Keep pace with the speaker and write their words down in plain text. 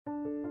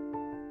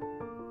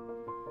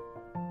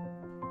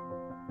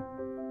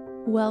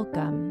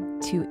Welcome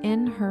to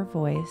In Her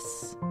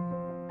Voice.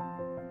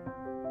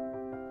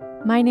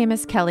 My name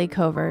is Kelly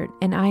Covert,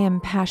 and I am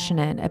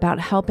passionate about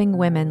helping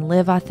women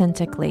live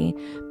authentically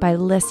by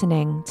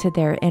listening to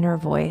their inner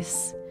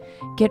voice.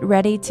 Get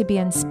ready to be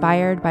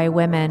inspired by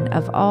women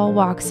of all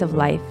walks of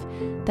life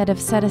that have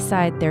set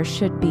aside their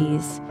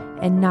should-bes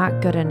and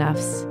not good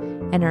enoughs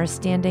and are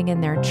standing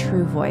in their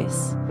true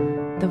voice,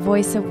 the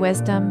voice of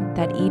wisdom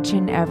that each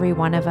and every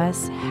one of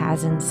us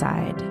has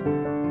inside.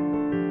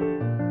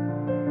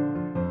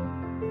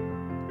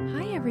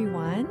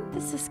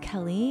 This is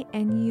Kelly,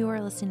 and you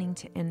are listening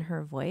to In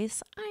Her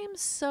Voice. I am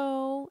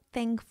so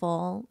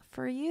thankful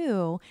for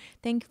you.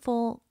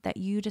 Thankful that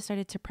you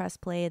decided to press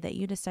play, that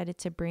you decided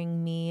to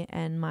bring me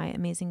and my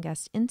amazing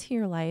guest into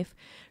your life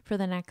for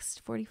the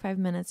next 45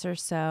 minutes or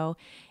so.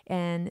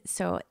 And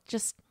so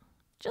just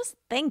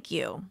thank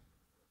you.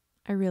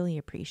 I really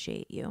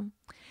appreciate you.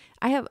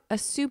 I have a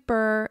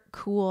super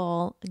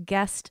cool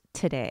guest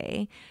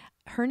today.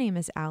 Her name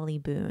is Ali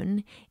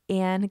Boone,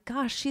 and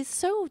gosh, she's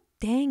so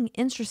dang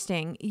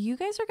interesting. You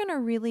guys are going to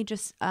really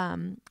just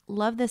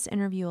love this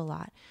interview a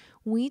lot.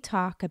 We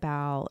talk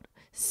about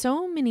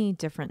so many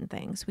different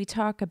things. We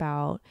talk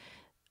about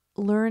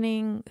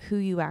learning who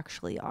you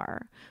actually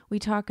are. We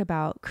talk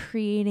about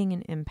creating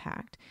an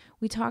impact.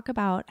 We talk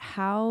about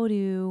how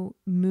to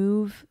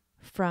move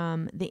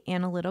from the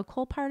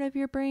analytical part of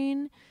your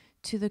brain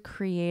to the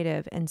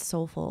creative and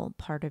soulful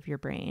part of your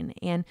brain.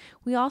 And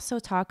we also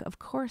talk, of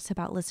course,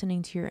 about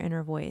listening to your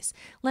inner voice.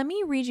 Let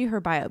me read you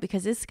her bio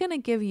because it's going to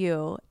give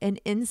you an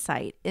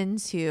insight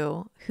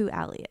into who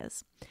Ali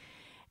is.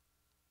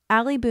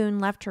 Ali Boone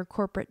left her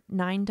corporate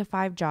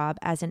 9-to-5 job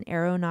as an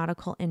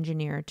aeronautical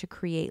engineer to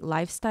create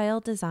lifestyle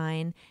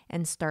design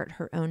and start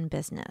her own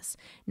business.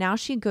 Now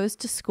she goes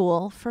to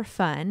school for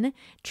fun,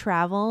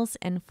 travels,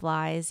 and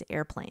flies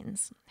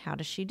airplanes. How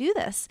does she do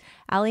this?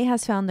 Ali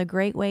has found the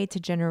great way to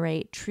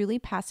generate truly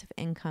passive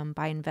income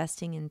by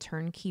investing in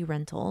turnkey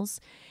rentals.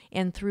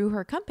 And through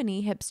her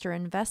company, Hipster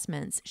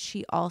Investments,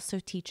 she also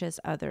teaches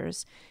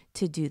others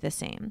to do the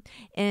same.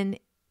 And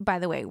by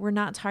the way, we're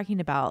not talking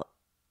about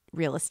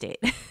real estate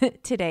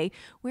today.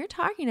 We're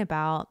talking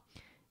about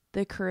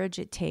the courage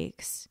it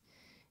takes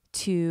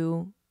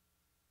to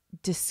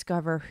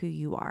discover who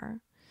you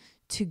are,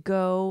 to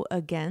go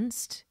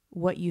against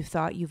what you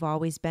thought you've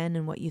always been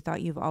and what you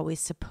thought you've always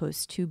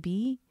supposed to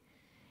be,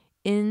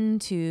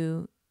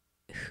 into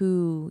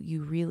who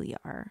you really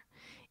are,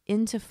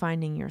 into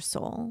finding your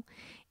soul.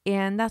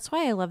 And that's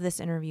why I love this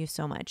interview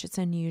so much. It's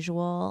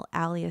unusual.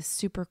 Ali is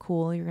super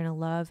cool. You're going to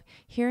love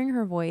hearing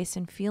her voice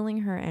and feeling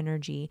her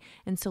energy.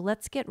 And so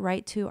let's get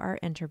right to our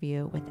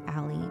interview with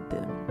Ali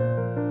Boone.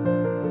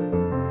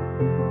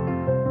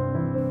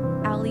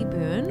 Ali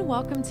Boone,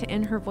 welcome to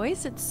In Her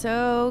Voice. It's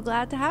so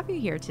glad to have you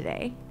here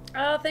today.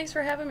 Oh, thanks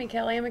for having me,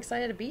 Kelly. I'm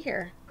excited to be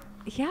here.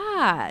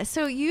 Yeah.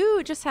 So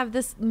you just have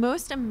this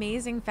most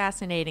amazing,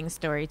 fascinating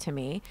story to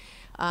me.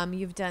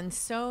 You've done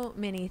so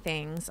many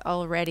things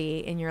already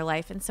in your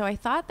life. And so I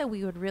thought that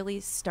we would really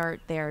start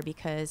there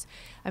because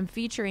I'm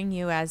featuring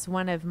you as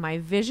one of my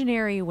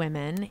visionary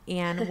women.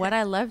 And what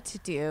I love to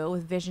do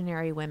with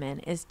visionary women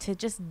is to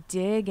just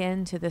dig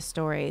into the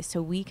story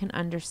so we can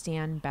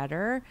understand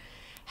better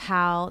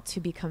how to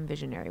become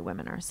visionary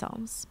women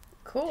ourselves.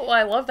 Cool. Well,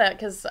 I love that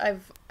because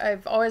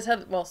I've always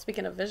had, well,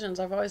 speaking of visions,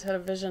 I've always had a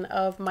vision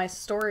of my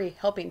story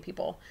helping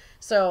people.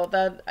 So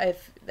that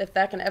if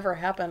that can ever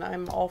happen,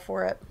 I'm all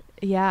for it.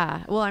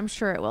 Yeah. Well, I'm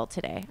sure it will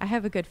today. I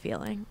have a good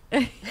feeling.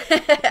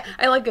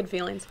 I like good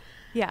feelings.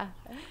 Yeah.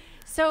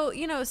 So,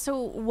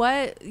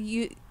 what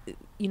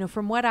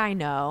from what I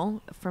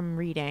know from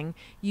reading,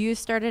 you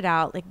started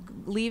out like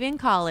leaving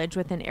college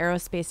with an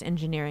aerospace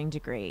engineering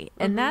degree,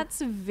 and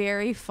that's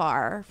very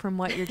far from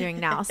what you're doing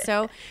now.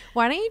 So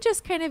why don't you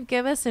just kind of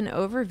give us an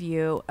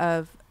overview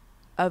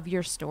of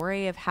your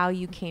story of how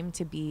you came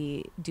to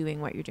be doing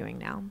what you're doing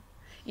now?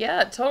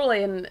 Yeah,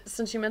 totally. And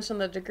since you mentioned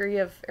the degree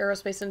of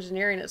aerospace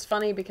engineering, it's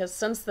funny because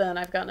since then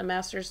I've gotten a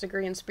master's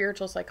degree in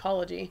spiritual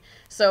psychology.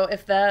 So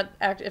if that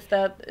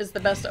is the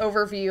best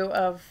overview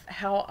of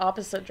how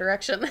opposite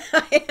direction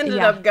I ended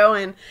up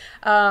going.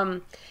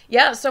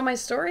 So my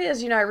story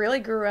is, I really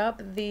grew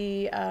up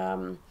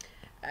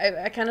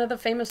I kind of the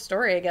famous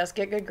story, I guess,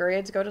 get good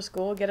grades, go to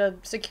school, get a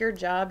secure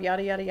job,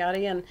 yada, yada, yada.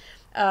 And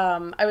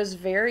I was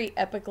very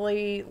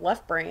epically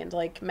left-brained.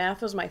 Like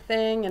math was my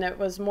thing, and it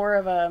was more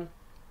of a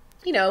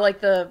like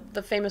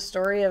the famous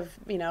story of,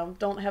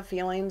 don't have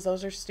feelings,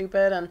 those are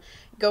stupid, and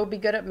go be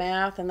good at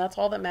math, and that's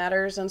all that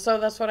matters. And so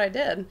that's what I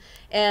did.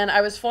 And I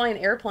was flying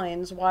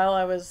airplanes while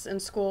I was in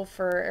school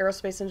for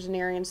aerospace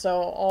engineering, so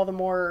all the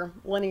more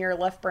linear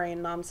left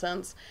brain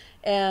nonsense.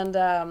 And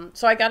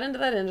so I got into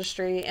that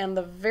industry, and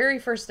the very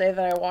first day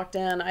that I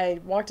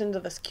walked into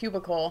this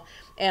cubicle,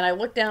 and I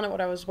looked down at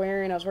what I was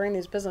wearing. I was wearing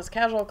these business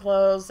casual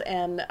clothes,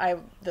 and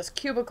this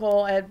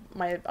cubicle,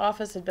 my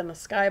office had been the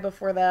sky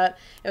before that.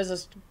 It was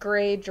this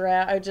gray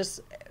drab.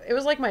 It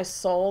was like my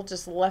soul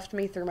just left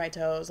me through my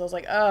toes. I was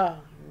like, oh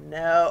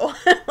no,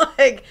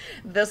 like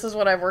this is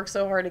what I've worked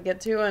so hard to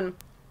get to. And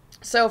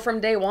So from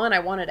day one, I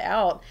wanted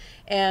out.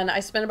 And I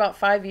spent about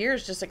 5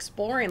 years just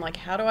exploring, like,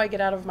 how do I get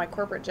out of my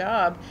corporate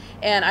job?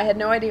 And I had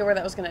no idea where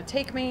that was going to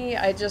take me.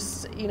 I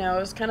just, it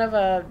was kind of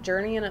a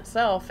journey in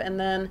itself. And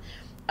then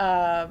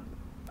uh,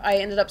 I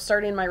ended up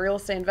starting my real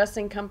estate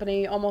investing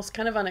company almost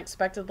kind of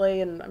unexpectedly,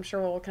 and I'm sure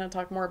we'll kind of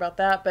talk more about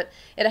that. But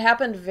it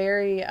happened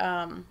very,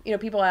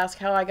 people ask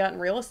how I got in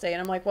real estate,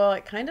 and I'm like, well,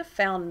 it kind of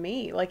found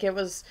me. Like, it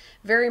was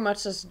very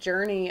much this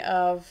journey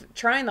of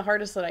trying the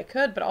hardest that I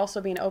could, but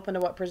also being open to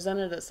what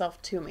presented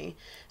itself to me.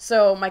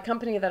 So my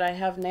company that I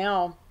have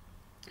now,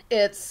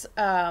 it's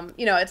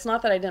it's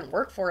not that I didn't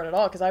work for it at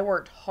all, because I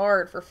worked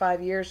hard for 5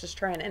 years just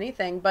trying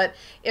anything, but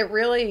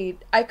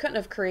I couldn't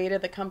have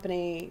created the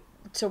company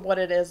to what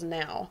it is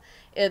now.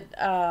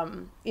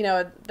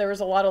 There was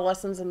a lot of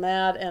lessons in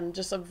that, and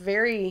just a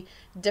very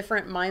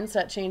different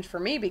mindset change for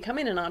me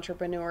becoming an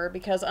entrepreneur,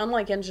 because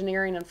unlike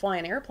engineering and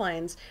flying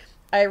airplanes,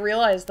 I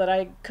realized that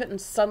I couldn't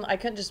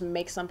just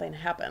make something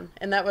happen.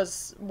 And that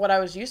was what I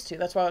was used to.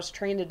 That's what I was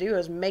trained to do,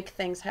 is make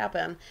things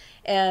happen.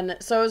 And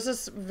so it was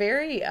this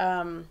very,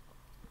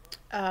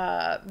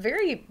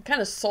 very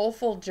kind of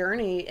soulful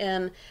journey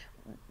in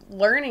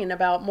learning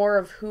about more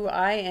of who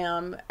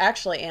I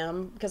actually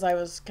am, because I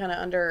was kind of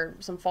under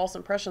some false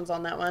impressions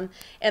on that one.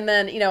 And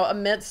then,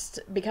 amidst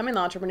becoming the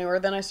entrepreneur,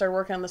 then I started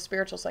working on the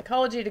spiritual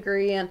psychology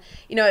degree. And,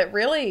 it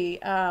really,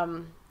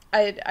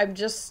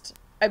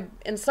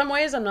 in some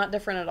ways I'm not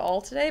different at all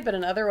today, but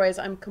in other ways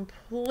I'm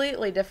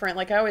completely different.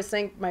 Like, I always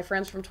think my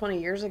friends from 20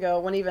 years ago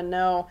wouldn't even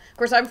know. Of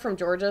course, I'm from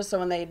Georgia, so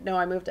when they know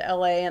I moved to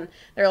LA, and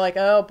they're like,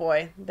 oh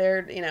boy,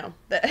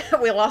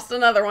 we lost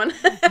another one.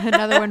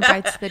 Another one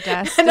bites the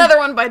dust. Another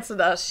one bites the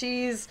dust.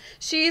 She's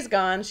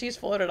gone. She's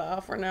floated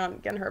off. We're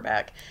not getting her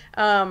back.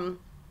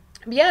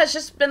 Yeah, it's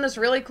just been this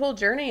really cool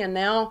journey, and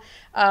now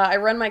I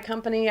run my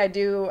company.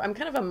 I'm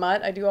kind of a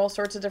mutt. I do all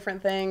sorts of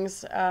different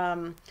things,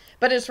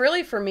 but it's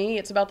really, for me,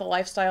 it's about the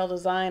lifestyle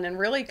design and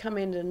really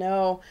coming to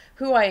know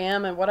who I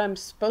am and what I'm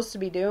supposed to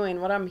be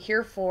doing, what I'm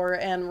here for,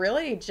 and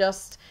really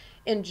just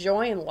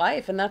enjoying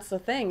life. And that's the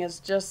thing, is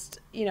just,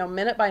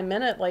 minute by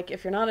minute, like,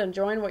 if you're not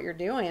enjoying what you're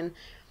doing,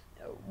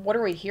 what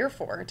are we here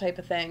for, type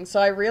of thing. So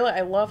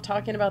I love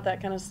talking about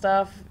that kind of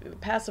stuff,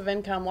 passive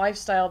income,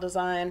 lifestyle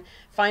design,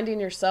 finding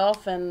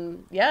yourself.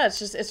 And yeah, it's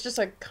just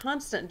a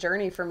constant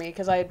journey for me,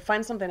 because I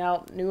find something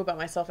out new about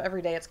myself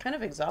every day. It's kind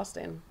of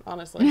exhausting,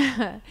 honestly.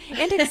 And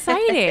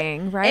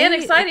exciting, right? And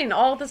exciting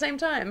all at the same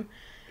time.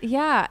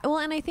 Yeah. Well,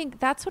 and I think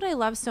that's what I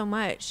love so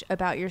much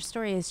about your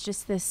story, is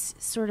just this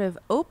sort of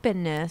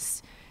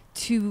openness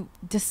to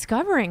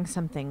discovering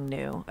something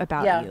new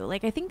about you.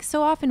 Like, I think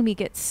so often we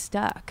get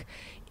stuck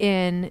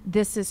in,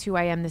 this is who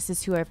I am, this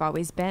is who I've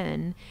always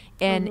been,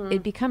 and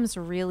it becomes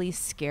really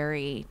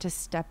scary to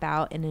step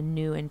out in a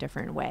new and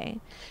different way.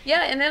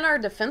 Yeah, and in our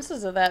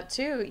defenses of that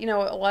too,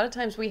 a lot of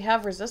times we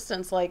have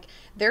resistance. Like,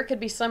 there could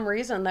be some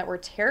reason that we're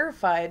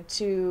terrified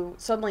to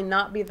suddenly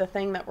not be the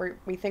thing that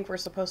we think we're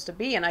supposed to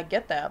be, and I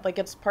get that. Like,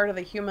 it's part of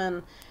the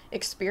human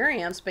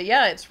experience. But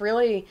yeah,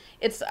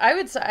 I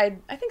would say,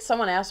 I think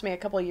someone asked me a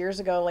couple of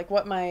years ago, like,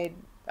 what my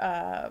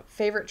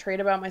favorite trait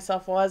about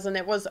myself was, and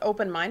it was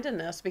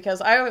open-mindedness, because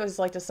I always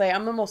like to say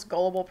I'm the most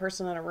gullible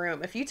person in a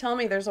room. If you tell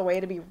me there's a way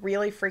to be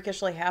really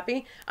freakishly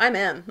happy, I'm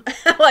in.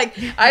 Like,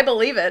 I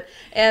believe it.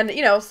 And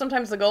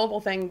sometimes the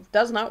gullible thing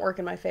does not work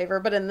in my favor,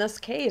 but in this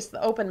case,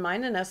 the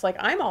open-mindedness, like,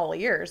 I'm all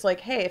ears. Like,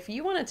 hey, if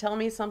you want to tell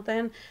me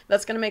something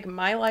that's going to make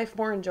my life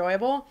more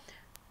enjoyable,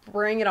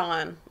 bring it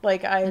on.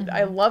 Like,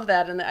 I love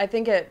that. And I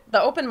think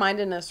the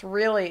open-mindedness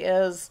really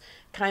is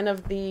kind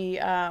of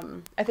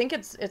I think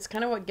it's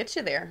kind of what gets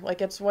you there.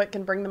 Like, it's what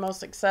can bring the most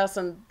success,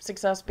 and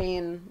success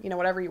being,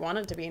 whatever you want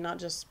it to be, not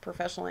just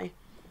professionally.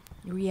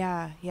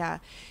 Yeah. Yeah.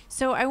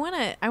 So I want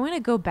to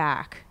go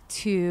back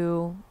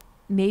to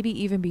maybe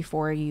even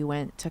before you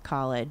went to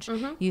college.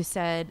 You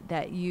said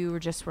that you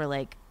were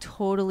like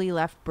totally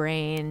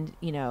left-brained,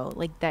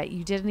 like that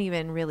you didn't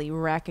even really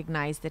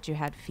recognize that you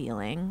had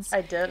feelings.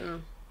 I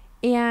didn't.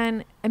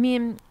 And I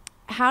mean,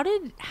 how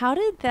did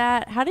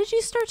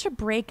you start to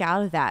break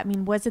out of that? I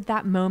mean, was it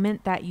that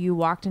moment that you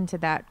walked into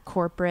that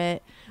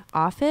corporate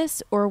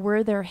office, or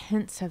were there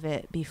hints of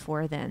it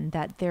before then,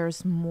 that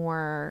there's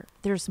more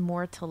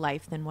to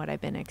life than what I've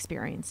been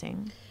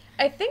experiencing?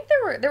 I think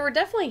there were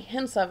definitely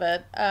hints of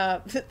it.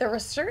 There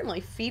was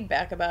certainly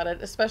feedback about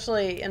it,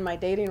 especially in my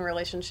dating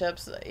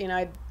relationships.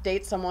 I'd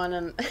date someone,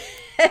 and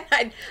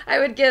I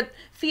would get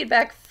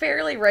feedback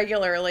fairly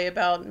regularly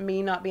about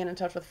me not being in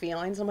touch with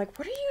feelings. I'm like,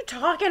 what are you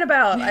talking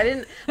about?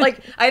 I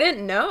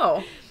didn't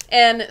know.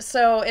 And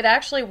so it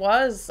actually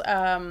was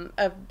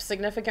a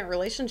significant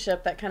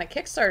relationship that kind of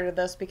kickstarted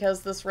this,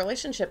 because this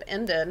relationship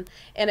ended,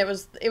 and it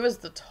was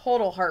the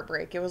total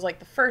heartbreak. It was like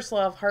the first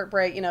love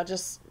heartbreak,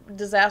 just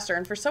disaster.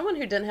 And for someone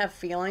who didn't have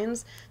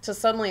feelings to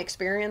suddenly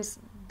experience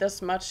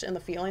this much in the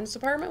feelings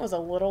department was a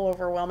little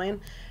overwhelming.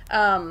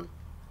 And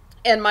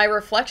my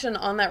reflection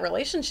on that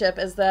relationship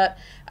is that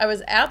I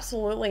was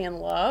absolutely in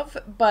love,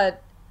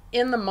 but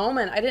in the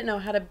moment, I didn't know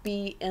how to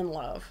be in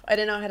love. I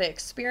didn't know how to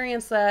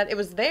experience that. It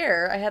was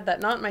there. I had that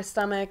knot in my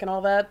stomach and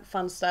all that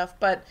fun stuff,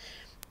 but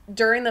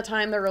during the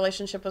time the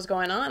relationship was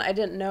going on, I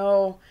didn't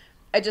know.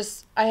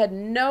 I had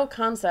no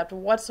concept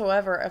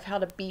whatsoever of how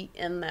to be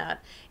in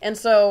that. And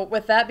so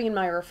with that being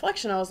my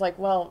reflection, I was like,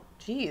 well,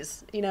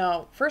 geez,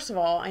 first of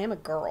all, I am a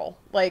girl.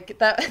 Like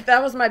that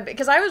was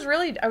because I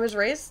was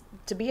raised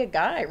to be a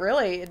guy,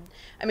 really.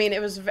 I mean, I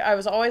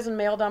was always in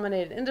male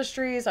dominated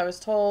industries. I was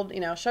told,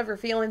 shove your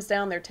feelings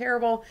down. They're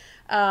terrible.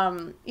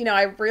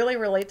 I really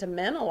relate to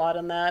men a lot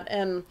in that.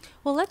 And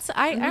well,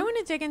 I want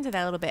to dig into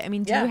that a little bit. I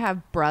mean, do Yeah. you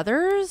have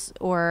brothers,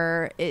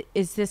 or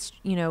is this,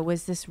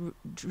 was this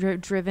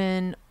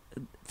driven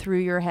through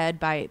your head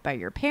by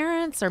your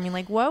parents? Or I mean,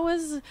 like, what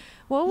was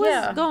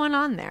Yeah. going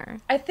on there?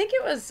 I think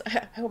it was,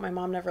 I hope my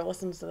mom never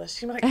listens to this.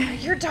 She's like,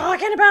 you're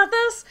talking about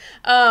this?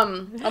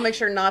 I'll make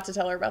sure not to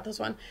tell her about this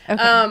one.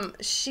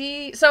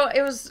 Okay. So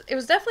it was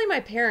definitely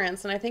my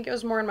parents, and I think it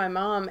was more in my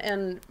mom.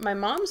 And my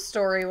mom's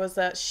story was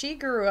that she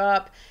grew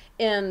up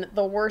in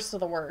the worst of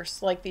the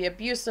worst, like the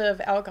abusive,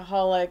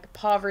 alcoholic,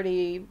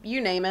 poverty, you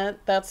name it.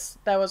 That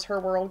was her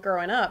world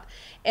growing up.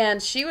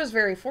 And she was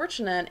very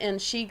fortunate, and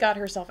she got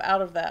herself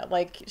out of that.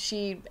 Like,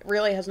 she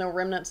really has no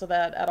remnants of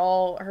that at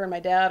all. Her and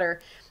my dad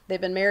they've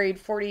been married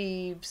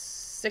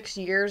 46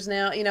 years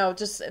now.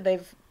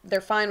 They're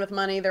fine with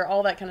money. They're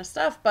all that kind of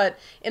stuff. But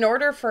in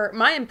order for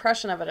my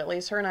impression of it, at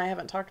least, her and I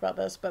haven't talked about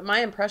this, but my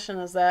impression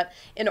is that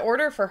in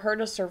order for her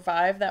to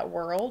survive that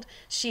world,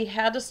 she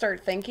had to start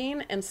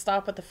thinking and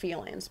stop with the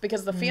feelings,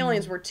 because the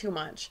feelings were too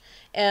much.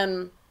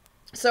 And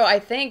so I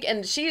think,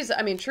 and she's,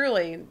 I mean,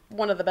 truly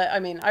one of the best. I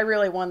mean, I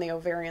really won the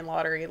ovarian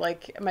lottery.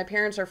 Like, my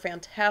parents are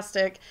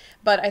fantastic,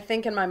 but I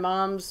think in my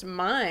mom's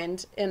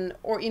mind,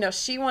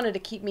 she wanted to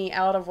keep me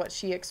out of what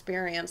she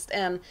experienced.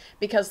 And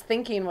because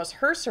thinking was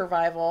her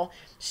survival,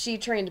 she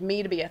trained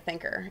me to be a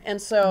thinker.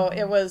 And so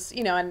it was,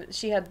 and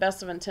she had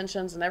best of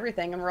intentions and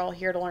everything, and we're all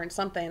here to learn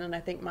something. And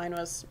I think mine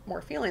was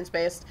more feelings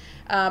based.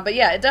 But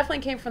yeah, it definitely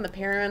came from the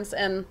parents.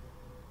 And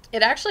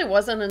it actually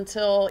wasn't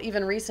until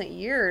even recent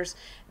years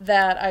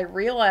that I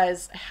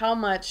realized how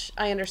much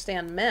I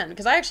understand men,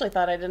 because I actually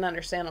thought I didn't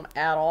understand them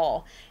at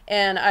all.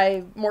 And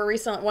more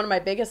recently, one of my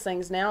biggest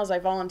things now is I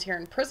volunteer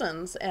in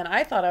prisons, and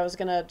I thought I was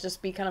going to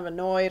just be kind of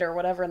annoyed or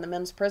whatever in the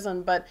men's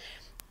prison. But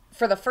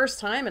for the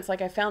first time, it's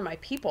like I found my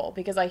people,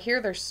 because I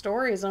hear their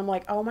stories and I'm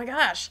like, oh my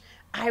gosh,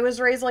 I was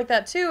raised like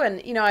that too. And,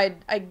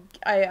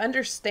 I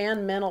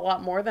understand men a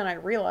lot more than I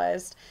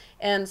realized.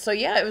 And so,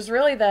 yeah, it was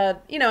really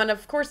that, and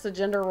of course the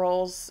gender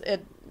roles,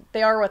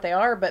 they are what they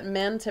are, but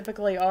men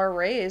typically are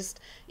raised,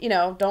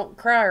 don't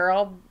cry or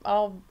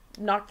I'll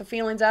knock the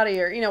feelings out of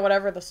you, or,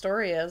 whatever the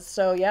story is.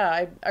 So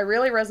yeah, I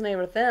really resonated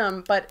with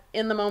them. But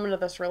in the moment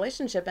of this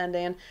relationship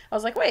ending, I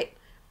was like, wait,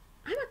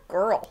 I'm a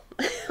girl.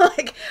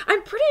 Like,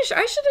 I'm pretty sure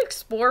I should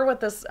explore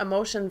what this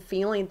emotion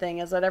feeling thing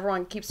is that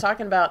everyone keeps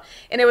talking about.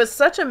 And it was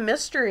such a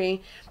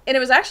mystery. And it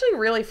was actually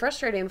really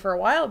frustrating for a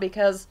while,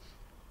 because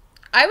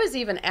I was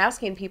even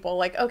asking people,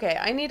 like, okay,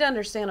 I need to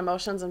understand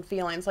emotions and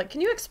feelings. Like,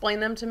 can you explain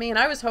them to me? And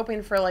I was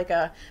hoping for like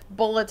a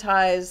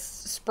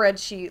bulletized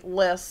spreadsheet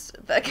list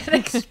that could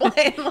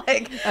explain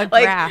like a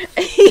graph.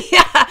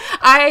 Yeah,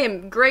 I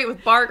am great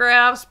with bar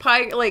graphs,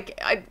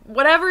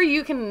 whatever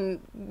you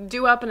can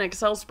do up an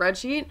Excel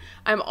spreadsheet,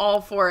 I'm all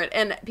for it.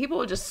 And people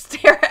would just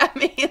stare at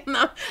me, and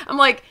I'm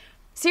like,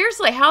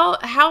 seriously,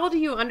 how do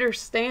you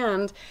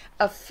understand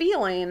a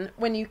feeling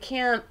when you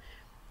can't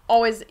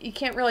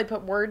really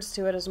put words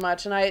to it as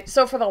much? And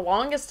so for the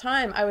longest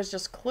time, I was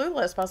just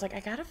clueless, but I was like, I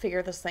got to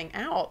figure this thing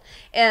out.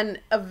 And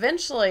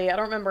eventually, I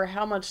don't remember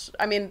how much,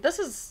 I mean,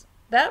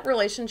 that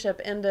relationship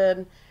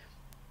ended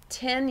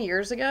 10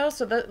 years ago.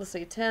 So let's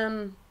see,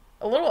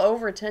 a little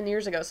over 10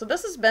 years ago. So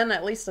this has been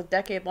at least a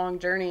decade-long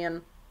journey.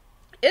 And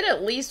it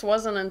at least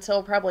wasn't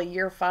until probably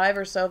year 5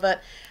 or so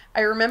that I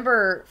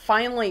remember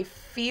finally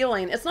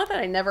feeling, it's not that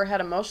I never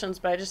had emotions,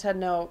 but I just had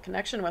no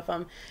connection with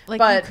them. You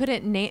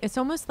couldn't name, it's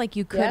almost like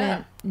you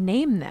couldn't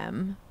name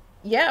them.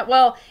 Yeah,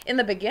 well, in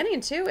the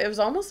beginning too, it was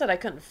almost that I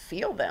couldn't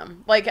feel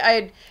them. Like,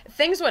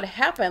 things would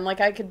happen, like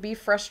I could be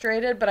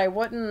frustrated, but I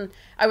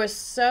was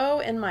so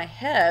in my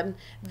head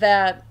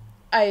that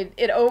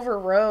it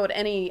overrode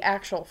any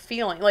actual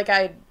feeling. Like,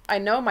 I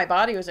know my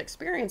body was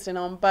experiencing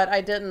them, but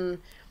I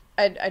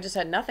just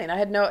had nothing.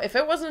 If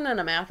it wasn't in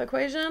a math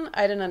equation,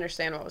 I didn't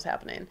understand what was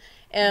happening.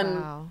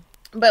 And, wow.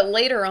 But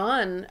later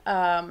on,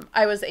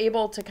 I was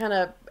able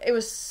to it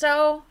was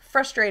so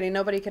frustrating.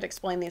 Nobody could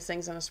explain these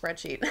things in a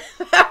spreadsheet.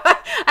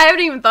 I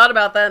haven't even thought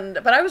about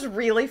that, but I was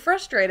really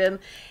frustrated.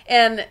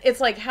 And it's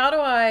like, how do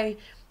I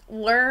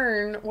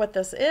learn what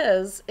this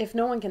is if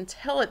no one can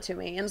tell it to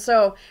me? And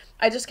so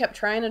I just kept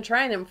trying and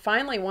trying. And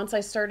finally, once I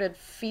started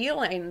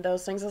feeling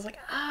those things, I was like,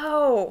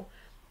 oh,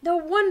 no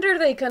wonder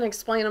they couldn't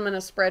explain them in a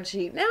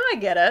spreadsheet. Now I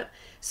get it.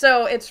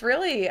 So it's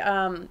really,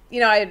 I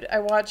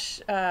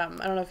watch, I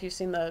don't know if you've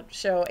seen the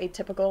show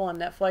Atypical on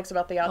Netflix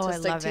about the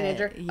autistic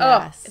teenager. It. Yes.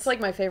 Oh, it's like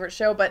my favorite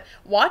show. But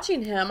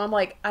watching him, I'm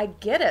like, I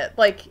get it.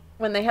 Like,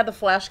 when they had the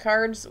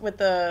flashcards with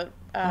the,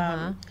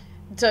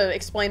 to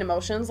explain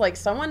emotions, like,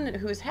 someone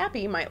who's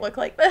happy might look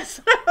like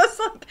this. I was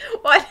like,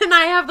 why didn't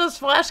I have those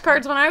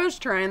flashcards when I was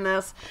trying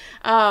this?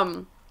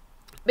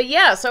 But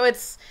yeah, so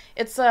it's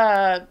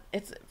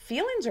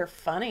feelings are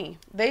funny.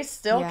 They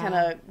still kind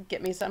Yeah. of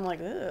get me. So I'm like,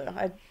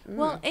 ugh.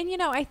 Well,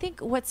 and I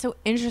think what's so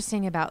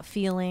interesting about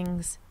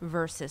feelings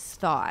versus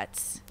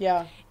thoughts,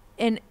 Yeah.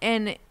 and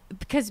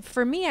because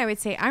for me, I would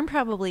say I'm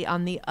probably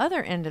on the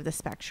other end of the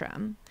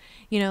spectrum.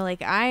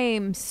 Like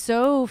I'm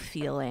so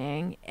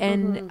feeling,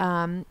 and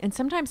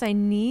sometimes I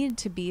need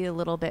to be a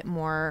little bit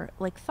more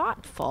like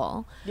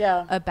thoughtful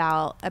Yeah.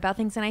 about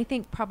things. And I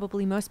think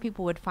probably most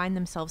people would find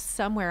themselves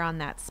somewhere on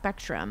that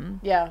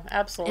spectrum. Yeah, And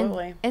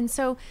absolutely. and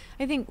so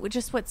I think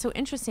just what's so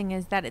interesting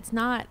is that it's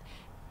not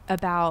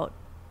about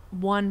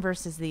one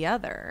versus the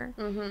other,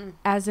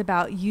 as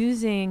about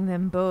using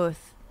them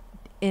both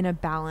in a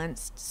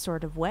balanced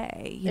sort of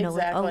way. Like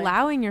Exactly.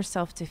 allowing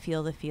yourself to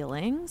feel the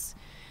feelings.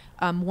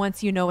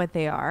 Once you know what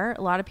they are,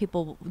 a lot of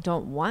people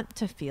don't want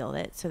to feel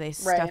it, so they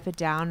stuff Right. it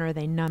down or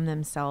they numb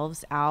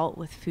themselves out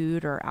with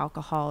food or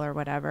alcohol or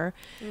whatever.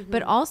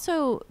 But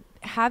also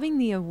having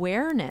the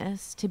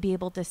awareness to be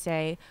able to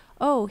say,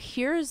 oh,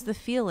 here's the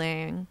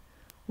feeling.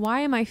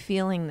 Why am I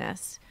feeling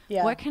this?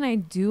 Yeah. What can I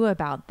do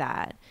about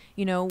that?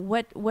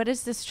 What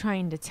is this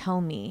trying to tell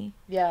me?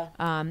 Yeah.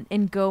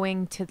 And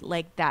going to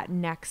like that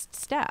next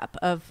step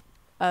of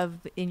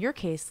in your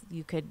case,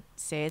 you could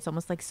say it's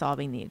almost like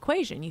solving the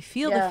equation. You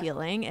feel the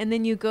feeling and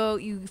then you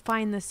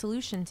find the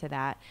solution to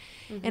that.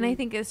 And I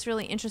think it's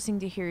really interesting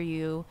to hear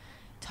you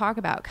talk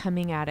about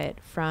coming at it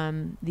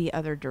from the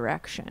other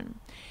direction.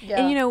 Yeah.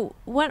 And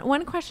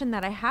one question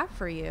that I have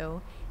for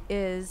you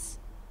is,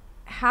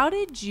 how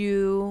did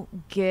you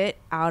get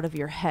out of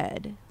your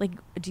head? Like,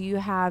 do you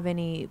have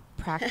any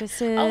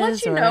practices? I'll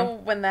let you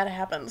know when that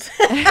happens.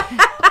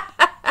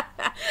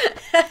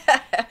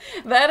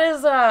 That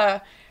is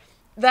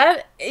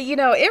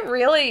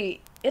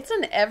it's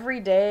an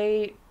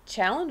everyday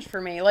challenge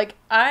for me. Like,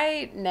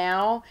 I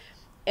now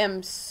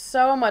am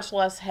so much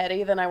less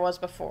heady than I was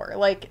before.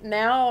 Like,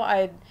 now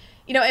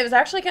it was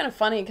actually kind of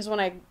funny because when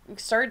I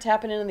started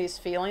tapping into these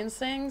feelings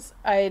things,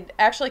 I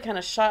actually kind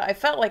of I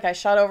felt like I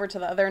shot over to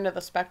the other end of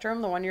the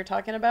spectrum, the one you're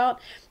talking about.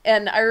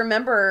 And I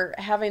remember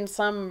having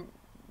some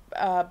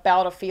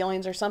bout of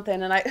feelings or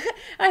something, and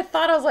I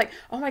thought, I was like,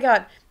 oh my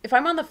god, if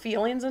I'm on the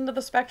feelings end of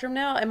the spectrum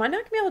now, am I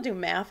not gonna be able to do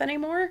math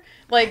anymore?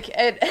 Like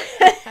it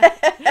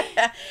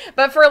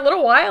but for a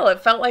little while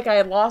it felt like I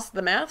had lost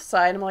the math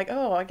side. I'm like,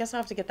 oh, I guess I'll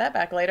have to get that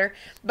back later.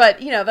 But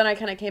then I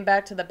kind of came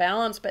back to the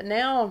balance. But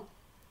now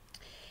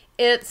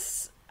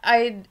if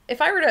I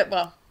were to,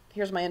 well,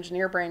 here's my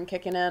engineer brain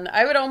kicking in,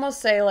 I would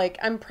almost say like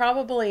I'm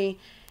probably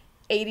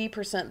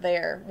 80%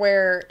 there,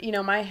 where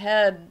my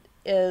head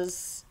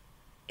is,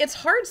 it's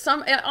hard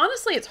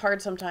honestly it's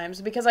hard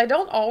sometimes because I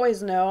don't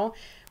always know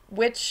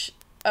which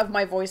of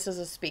my voices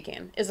is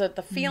speaking. Is it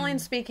the feeling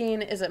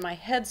speaking? Is it my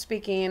head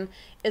speaking?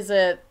 Is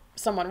it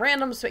someone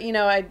random? So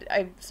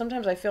I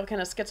sometimes I feel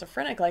kind of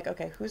schizophrenic, like,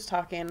 okay, who's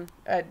talking?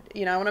 I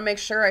want to make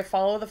sure I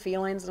follow the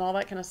feelings and all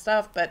that kind of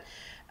stuff. But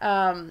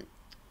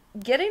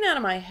getting out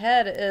of my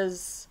head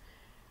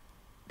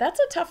that's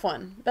a tough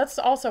one. That's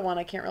also one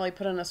I can't really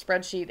put in a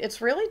spreadsheet.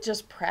 It's really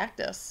just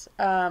practice.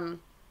 And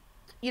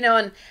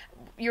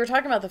you were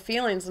talking about the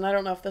feelings, and I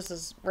don't know if this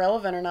is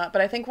relevant or not,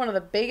 but I think one of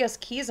the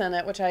biggest keys in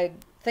it, which I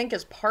think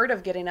is part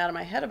of getting out of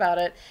my head about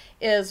it,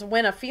 is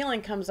when a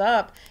feeling comes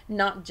up,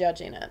 not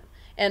judging it.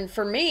 And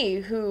for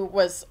me, who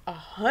was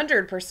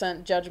 100%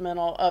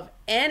 judgmental of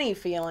any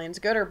feelings,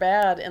 good or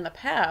bad, in the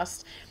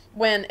past,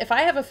 if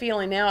I have a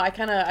feeling now,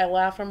 I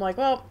laugh and I'm like,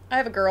 well, I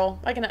have a girl.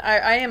 I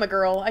am a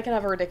girl. I can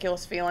have a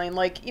ridiculous feeling.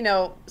 Like,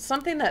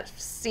 something that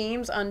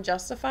seems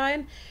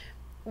unjustified,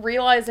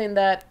 realizing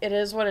that it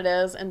is what it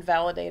is and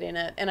validating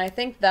it. And I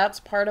think that's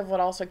part of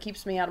what also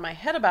keeps me out of my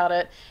head about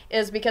it,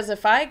 is because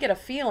if I get a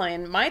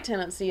feeling, my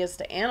tendency is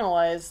to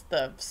analyze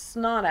the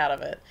snot out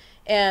of it.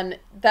 And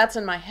that's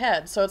in my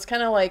head. So it's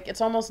kind of like,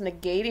 it's almost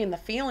negating the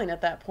feeling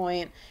at that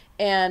point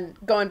and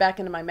going back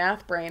into my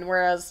math brain.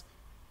 Whereas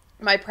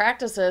my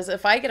practice is,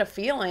 if I get a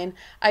feeling,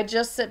 I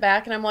just sit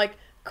back and I'm like,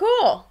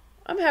 cool,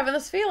 I'm having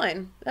this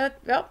feeling.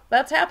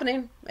 That's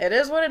happening. It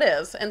is what it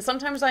is. And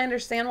sometimes I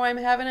understand why I'm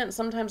having it, and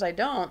sometimes I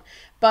don't.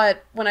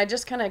 But when I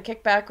just kind of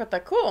kick back with the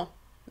cool,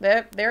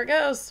 there it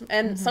goes.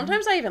 And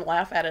sometimes I even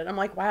laugh at it. I'm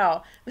like,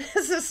 wow,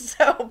 this is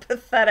so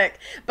pathetic.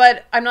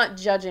 But I'm not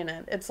judging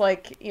it. It's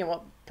like,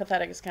 well,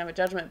 pathetic is kind of a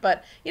judgment.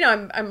 But,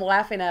 I'm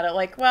laughing at it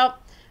like, well,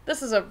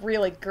 this is a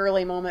really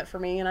girly moment for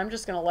me, and I'm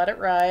just going to let it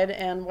ride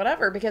and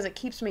whatever, because it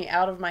keeps me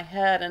out of my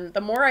head. And the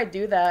more I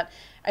do that,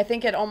 I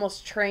think it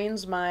almost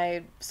trains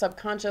my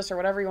subconscious, or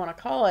whatever you want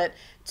to call it,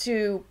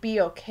 to be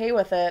okay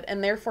with it,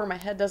 and therefore my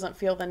head doesn't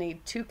feel the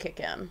need to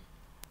kick in.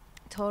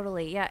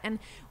 Totally. Yeah. And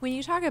when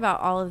you talk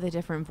about all of the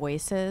different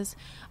voices,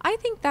 I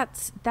think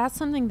that's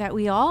something that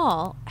we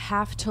all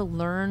have to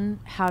learn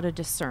how to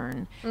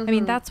discern. I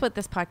mean, that's what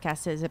this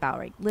podcast is about,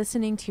 right?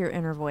 Listening to your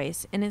inner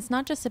voice. And it's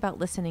not just about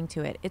listening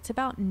to it. It's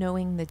about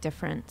knowing the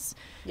difference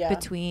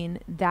between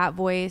that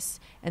voice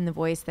and the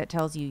voice that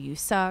tells you you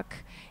suck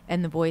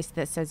and the voice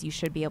that says you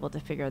should be able to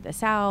figure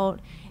this out.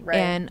 Right.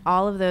 And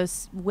all of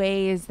those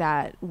ways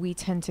that we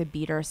tend to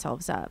beat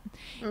ourselves up.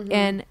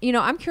 And, you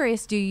know, I'm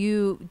curious, do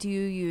you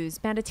use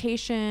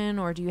meditation,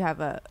 or do you have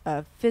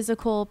a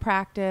physical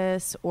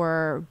practice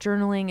or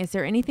journaling? Is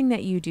there anything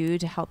that you do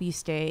to help you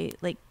stay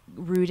like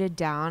rooted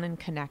down and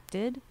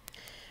connected?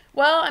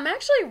 Well, I'm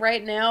actually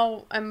right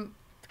now, I'm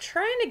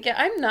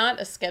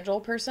not a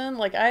schedule person.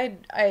 Like I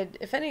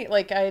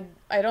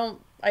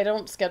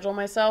don't schedule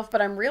myself,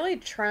 but I'm really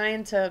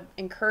trying to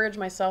encourage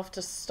myself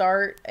to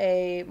start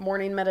a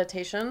morning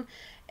meditation.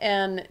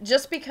 And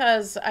just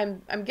because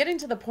I'm getting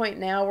to the point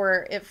now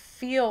where it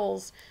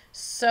feels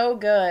so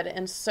good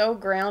and so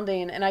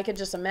grounding, and I could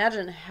just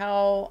imagine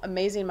how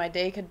amazing my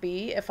day could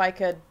be if I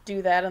could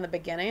do that in the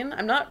beginning.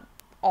 I'm not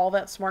all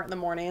that smart in the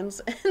mornings,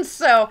 and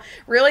so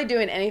really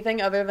doing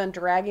anything other than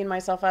dragging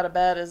myself out of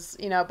bed is,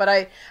 you know, but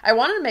I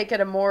wanted to make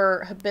it a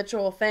more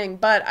habitual thing.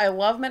 But I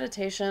love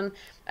meditation.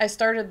 I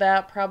started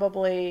that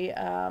probably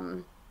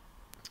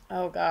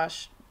oh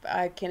gosh,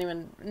 I can't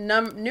even,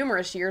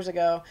 numerous years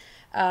ago.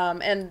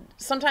 And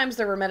sometimes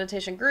there were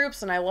meditation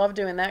groups, and I love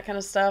doing that kind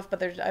of stuff,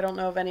 but I don't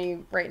know of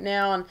any right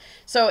now. And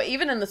so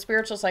even in the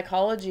spiritual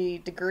psychology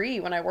degree,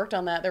 when I worked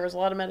on that, there was a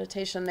lot of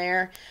meditation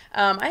there.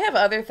 I have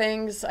other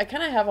things. I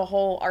kind of have a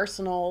whole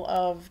arsenal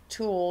of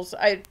tools.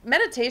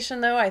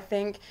 Meditation, though, I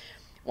think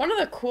one of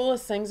the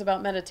coolest things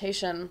about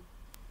meditation,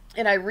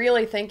 and I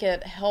really think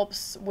it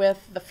helps with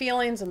the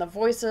feelings and the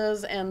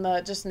voices and the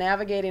just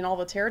navigating all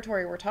the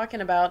territory we're talking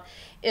about,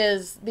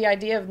 is the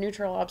idea of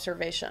neutral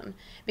observation.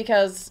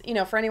 Because, you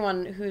know, for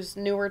anyone who's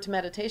newer to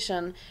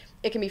meditation,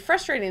 it can be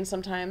frustrating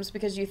sometimes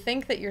because you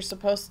think that you're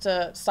supposed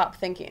to stop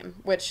thinking,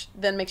 which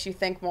then makes you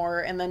think more,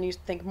 and then you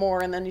think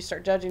more, and then you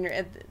start judging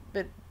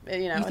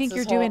you know, you think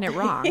you're doing it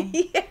wrong.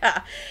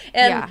 Yeah.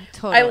 And yeah,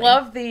 totally. I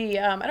love the,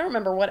 I don't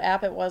remember what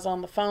app it was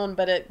on the phone,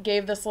 but it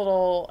gave this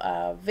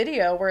little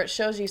video where it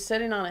shows you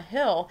sitting on a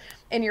hill,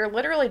 and you're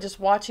literally just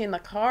watching the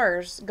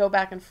cars go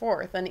back and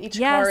forth, and each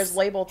car is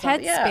labeled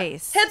something.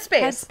 Headspace. Yeah.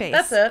 Headspace.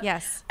 That's it.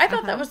 Yes. I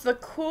thought that was the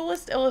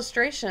coolest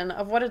illustration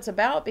of what it's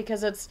about,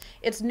 because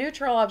it's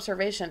neutral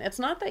observation. It's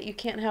not that you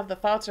can't have the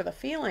thoughts or the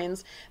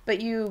feelings,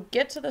 but you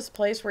get to this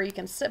place where you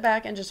can sit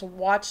back and just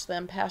watch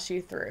them pass you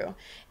through.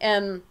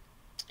 And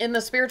in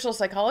the spiritual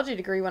psychology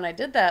degree, when I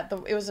did that,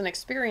 it was an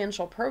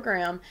experiential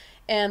program.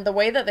 And the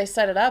way that they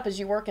set it up is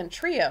you work in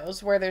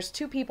trios where there's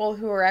two people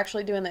who are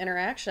actually doing the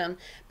interaction,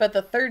 but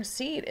the third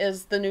seat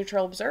is the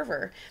neutral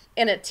observer.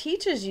 And it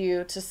teaches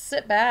you to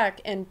sit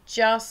back and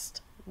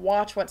just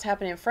watch what's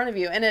happening in front of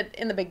you. And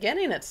in the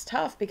beginning, it's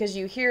tough because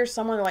you hear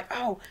someone like,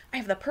 oh, I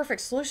have the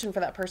perfect solution for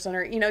that person.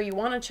 Or, you know, you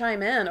want to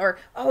chime in, or,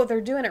 oh, they're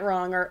doing it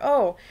wrong, or,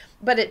 oh,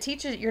 but it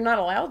teaches you're not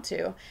allowed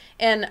to.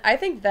 And I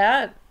think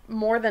that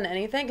more than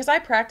anything, because I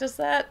practice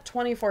that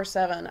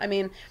 24/7. I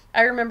mean,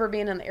 I remember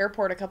being in the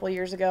airport a couple of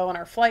years ago, and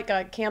our flight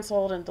got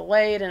canceled and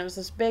delayed, and it was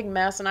this big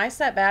mess, and I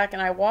sat back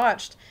and I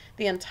watched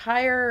the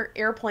entire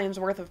airplane's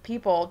worth of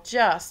people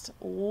just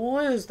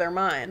lose their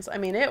minds. I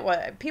mean,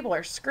 people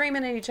are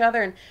screaming at each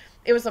other, and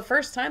it was the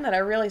first time that I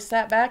really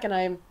sat back,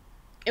 and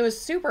it was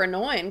super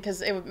annoying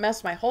because it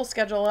messed my whole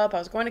schedule up. I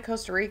was going to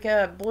Costa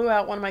Rica, blew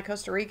out one of my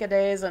Costa Rica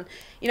days, and,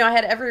 you know, I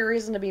had every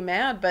reason to be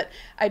mad, but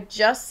I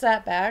just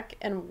sat back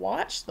and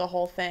watched the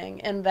whole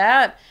thing. And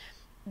that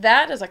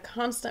is a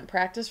constant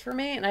practice for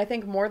me. And I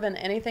think more than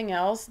anything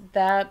else,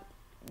 that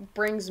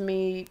brings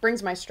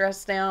my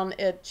stress down.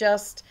 It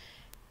just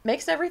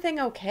makes everything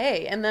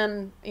okay. And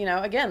then, you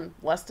know, again,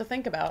 less to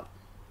think about.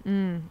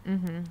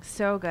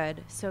 So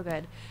good. So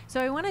good.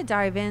 So I want to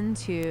dive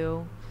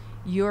into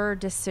your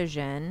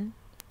decision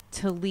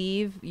to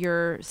leave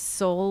your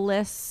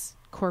soulless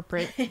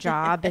corporate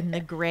job in the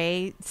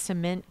gray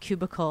cement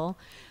cubicle,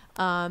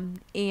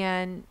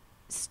 and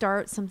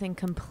start something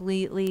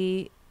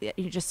completely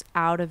just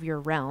out of your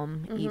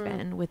realm,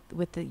 even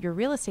with your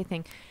real estate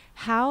thing.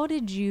 How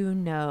did you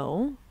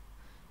know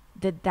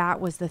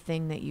that was the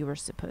thing that you were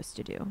supposed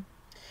to do?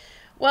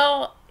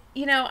 Well,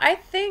 you know,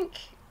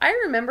 I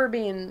remember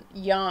being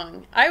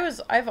young.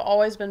 I've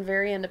always been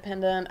very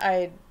independent.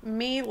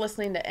 Me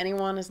listening to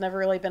anyone has never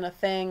really been a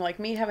thing. Like,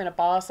 me having a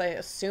boss, I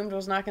assumed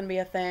was not going to be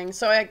a thing.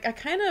 So I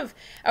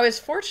was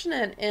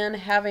fortunate in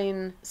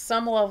having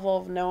some level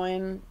of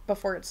knowing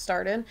before it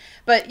started.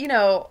 But, you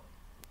know,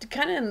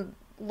 kind of in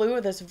lieu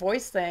of this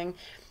voice thing,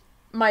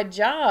 my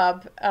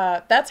job,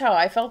 that's how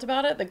I felt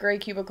about it, the gray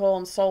cubicle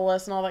and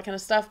soulless and all that kind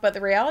of stuff. But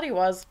the reality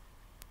was,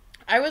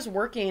 I was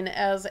working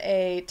as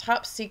a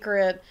top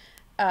secret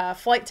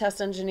flight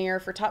test engineer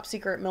for top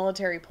secret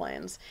military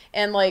planes.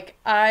 And like,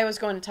 I was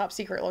going to top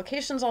secret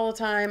locations all the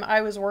time.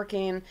 I was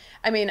working,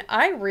 I mean,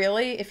 I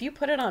really, if you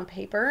put it on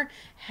paper,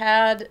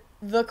 had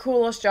the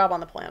coolest job on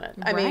the planet.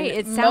 I mean,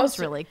 it sounds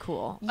really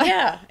cool.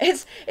 Yeah.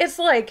 It's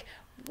like,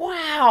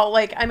 wow.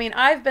 Like, I mean,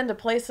 I've been to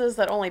places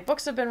that only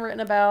books have been written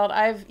about.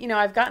 I've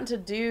gotten to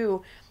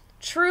do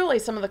truly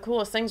some of the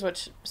coolest things,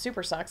 which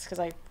super sucks because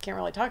I can't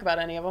really talk about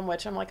any of them,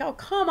 which I'm like, oh,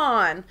 come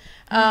on.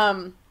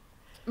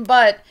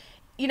 But,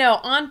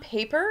 on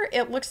paper,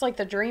 it looks like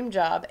the dream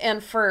job.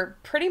 And for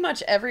pretty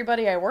much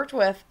everybody I worked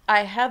with,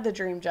 I had the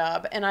dream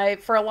job. And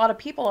for a lot of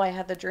people, I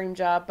had the dream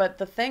job. But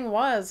the thing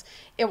was,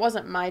 it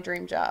wasn't my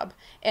dream job.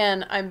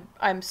 And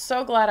I'm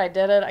so glad I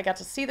did it. I got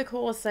to see the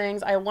coolest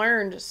things. I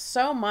learned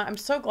so much. I'm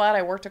so glad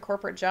I worked a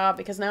corporate job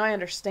because now I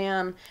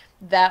understand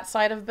that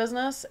side of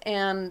business.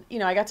 And,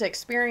 I got to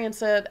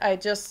experience it. I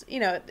just,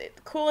 the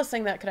coolest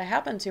thing that could have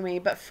happened to me.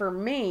 But for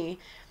me,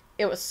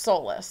 it was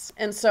soulless.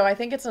 And so I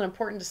think it's an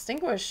important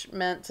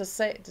distinguishment to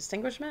say,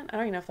 distinguishment? I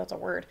don't even know if that's a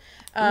word.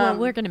 Well,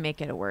 we're going to make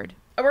it a word.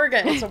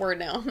 It's a word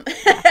now.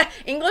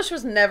 English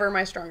was never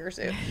my stronger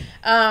suit.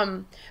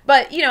 But,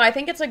 I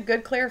think it's a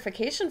good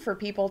clarification for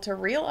people to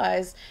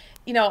realize,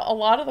 a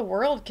lot of the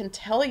world can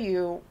tell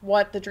you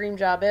what the dream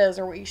job is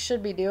or what you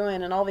should be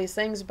doing and all these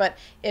things. But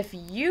if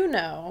you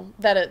know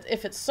that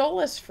if it's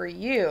soulless for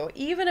you,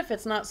 even if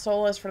it's not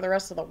soulless for the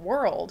rest of the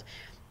world,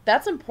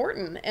 that's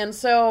important. And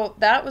so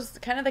that was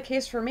kind of the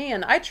case for me.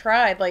 And I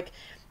tried,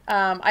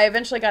 I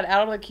eventually got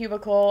out of the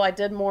cubicle. I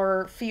did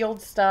more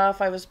field stuff.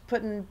 I was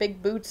putting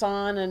big boots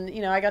on and,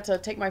 I got to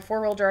take my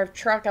 4-wheel drive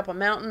truck up a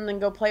mountain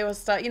and go play with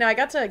stuff. I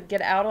got to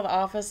get out of the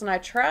office and I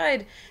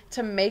tried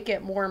to make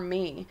it more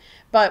me.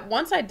 But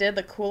once I did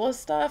the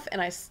coolest stuff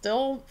and I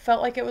still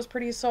felt like it was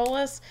pretty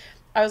soulless,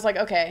 I was like,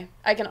 okay,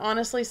 I can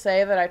honestly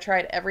say that I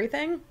tried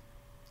everything.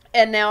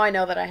 And now I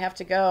know that I have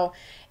to go.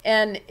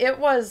 And it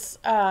was,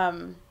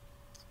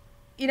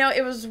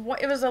 it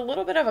was a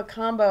little bit of a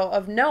combo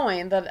of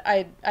knowing that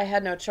I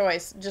had no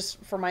choice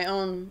just for my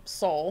own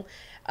soul.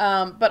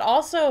 But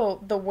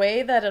also the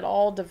way that it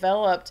all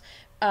developed.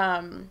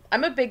 I'm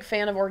a big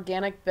fan of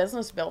organic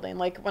business building.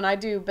 Like when I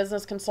do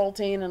business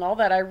consulting and all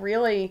that, I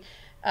really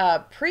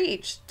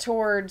preach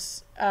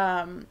towards,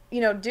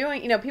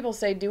 doing, people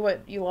say do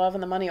what you love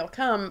and the money will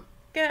come.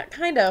 Yeah,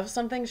 kind of.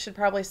 Some things should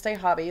probably stay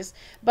hobbies.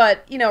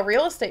 But,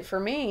 real estate for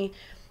me,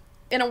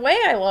 in a way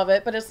I love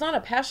it, but it's not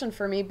a passion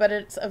for me, but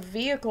it's a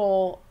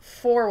vehicle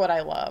for what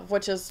I love,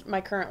 which is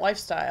my current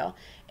lifestyle.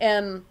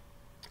 And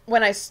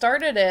when I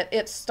started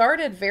it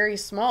started very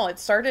small. It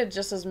started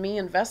just as me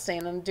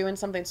investing and doing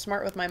something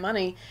smart with my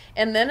money.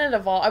 And then it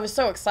evolved. I was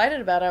so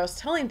excited about it. I was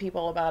telling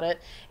people about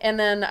it. And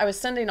then I was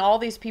sending all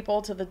these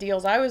people to the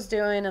deals I was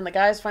doing. And the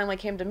guys finally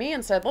came to me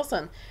and said,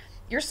 listen,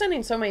 you're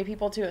sending so many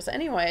people to us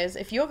anyways.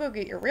 If you'll go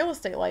get your real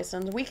estate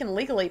license, we can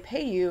legally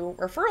pay you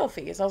referral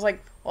fees. I was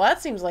like, well,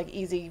 that seems like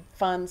easy,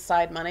 fun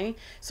side money.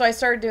 So I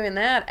started doing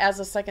that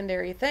as a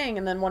secondary thing.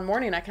 And then one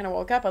morning I kind of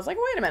woke up. I was like,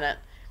 wait a minute.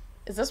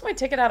 Is this my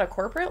ticket out of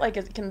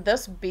corporate? Can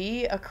this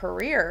be a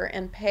career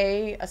and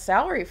pay a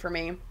salary for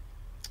me?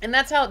 And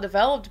that's how it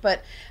developed.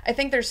 But I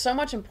think there's so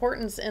much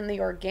importance in the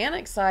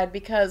organic side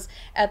because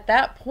at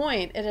that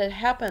point it had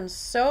happened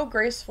so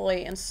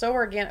gracefully and so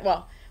organic.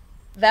 Well,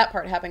 that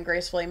part happened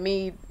gracefully.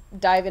 Me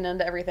diving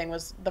into everything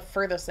was the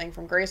furthest thing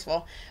from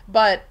graceful.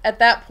 But at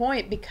that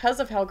point, because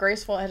of how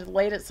graceful it had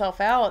laid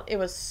itself out, it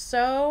was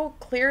so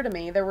clear to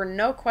me. There were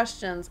no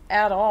questions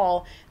at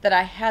all that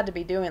I had to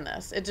be doing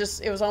this.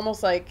 It was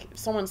almost like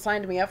someone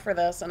signed me up for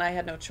this and I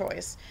had no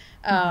choice.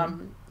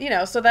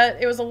 So that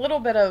it was a little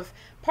bit of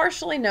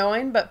partially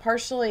knowing, but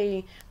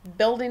partially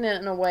building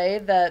it in a way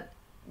that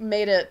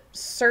made it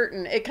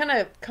certain. It kind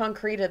of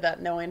concreted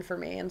that knowing for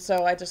me. And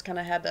so I just kind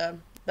of had to,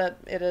 that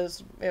it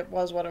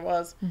was what it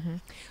was. Mm-hmm.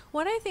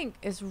 What I think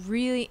is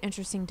really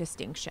interesting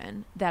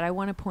distinction that I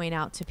want to point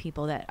out to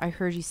people that I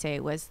heard you say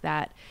was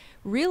that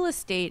real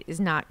estate is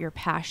not your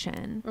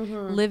passion.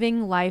 Mm-hmm.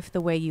 Living life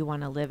the way you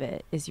want to live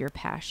it is your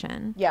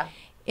passion. Yeah.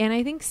 And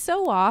I think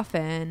so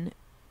often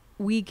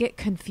we get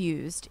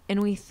confused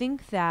and we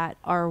think that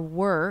our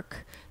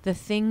work, the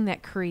thing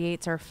that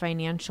creates our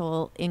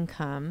financial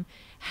income,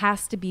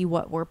 has to be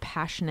what we're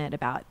passionate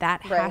about.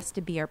 That has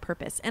to be our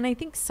purpose. And I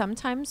think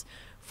sometimes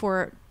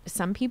for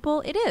some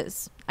people it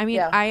is. I mean,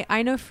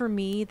 I know for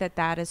me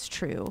that is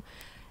true.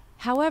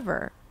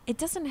 However, it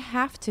doesn't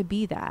have to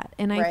be that.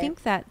 And I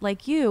think that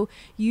like you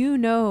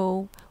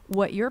know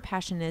what your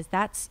passion is.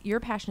 That's your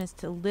passion is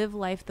to live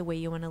life the way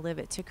you want to live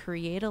it, to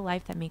create a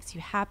life that makes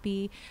you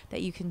happy,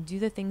 that you can do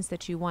the things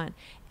that you want.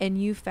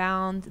 And you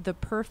found the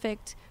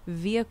perfect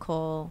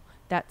vehicle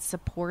that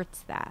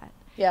supports that.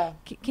 Yeah.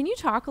 Can you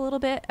talk a little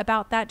bit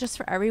about that just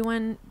for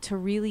everyone to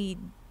really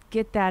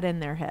get that in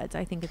their heads?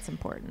 I think it's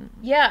important.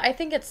 Yeah, I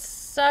think it's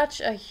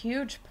such a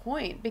huge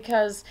point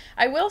because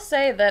I will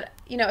say that,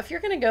 if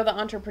you're going to go the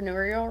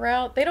entrepreneurial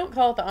route, they don't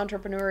call it the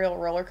entrepreneurial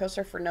roller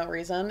coaster for no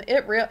reason.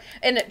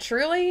 It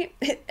truly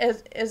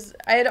is.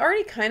 I had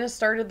already kind of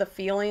started the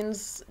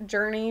feelings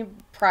journey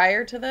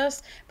prior to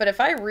this, but if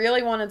I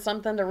really wanted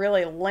something to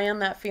really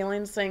land that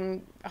feelings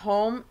thing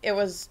home, it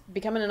was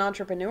becoming an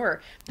entrepreneur.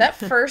 That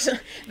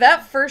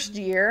first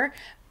year,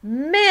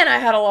 man, I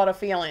had a lot of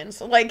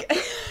feelings. Like,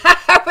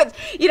 I But,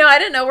 you know, I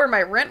didn't know where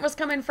my rent was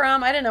coming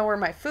from. I didn't know where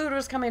my food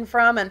was coming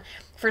from. And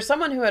for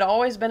someone who had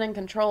always been in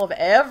control of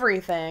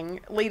everything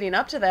leading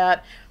up to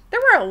that, there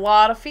were a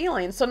lot of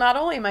feelings. So not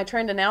only am I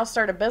trying to now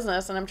start a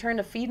business and I'm trying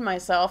to feed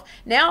myself,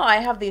 now I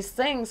have these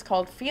things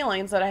called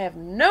feelings that I have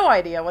no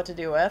idea what to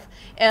do with.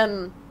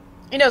 And,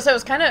 you know, so it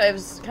was kind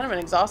of an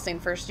exhausting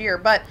first year.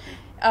 But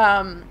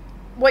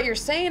what you're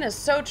saying is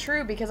so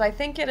true, because I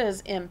think it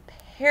is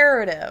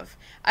imperative.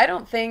 I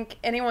don't think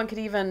anyone could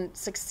even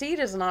succeed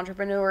as an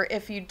entrepreneur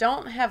if you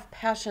don't have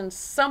passion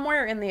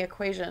somewhere in the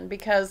equation,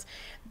 because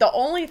the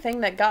only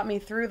thing that got me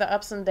through the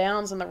ups and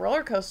downs and the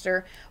roller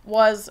coaster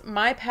was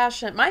my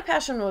passion. My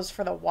passion was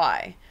for the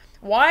why.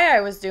 Why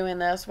I was doing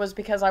this was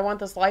because I want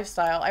this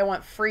lifestyle. I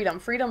want freedom.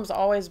 Freedom's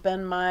always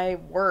been my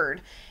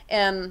word.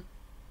 And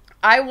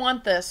I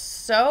want this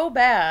so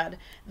bad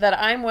that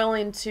I'm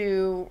willing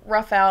to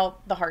rough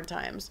out the hard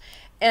times.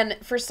 And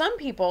for some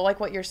people, like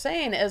what you're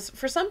saying is,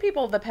 for some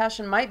people, the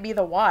passion might be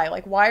the why.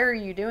 Like, why are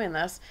you doing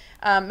this?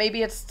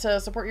 Maybe it's to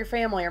support your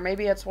family, or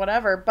maybe it's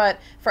whatever. But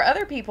for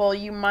other people,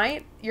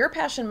 your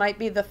passion might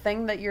be the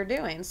thing that you're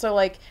doing. So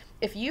like,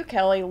 if you,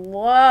 Kelly,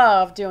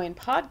 love doing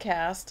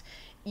podcast,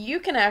 you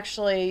can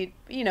actually,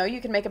 you know,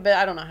 you can make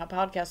I don't know how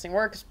podcasting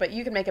works, but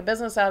you can make a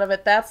business out of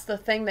it. That's the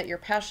thing that you're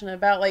passionate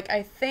about. Like,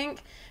 I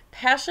think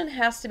passion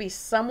has to be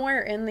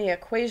somewhere in the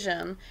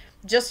equation,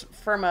 just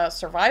from a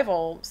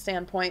survival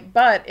standpoint,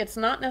 but it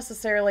doesn't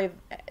necessarily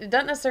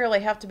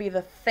have to be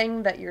the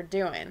thing that you're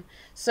doing.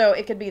 So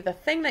it could be the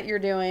thing that you're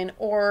doing,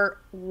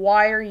 or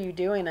why are you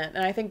doing it?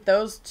 And I think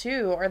those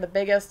two are the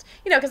biggest,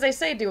 you know, because they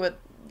say do what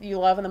you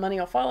love and the money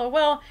will follow.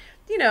 Well,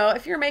 you know,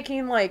 if you're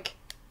making like,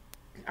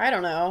 I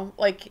don't know,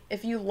 like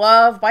if you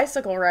love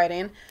bicycle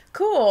riding,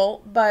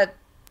 cool, but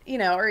you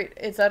know, or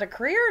is that a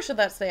career, or should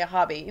that stay a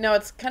hobby? You know,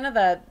 it's kind of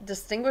that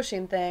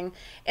distinguishing thing.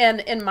 And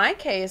in my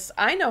case,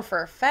 I know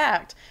for a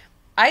fact,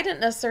 I didn't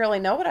necessarily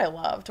know what I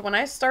loved. When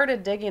I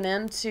started digging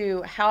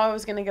into how I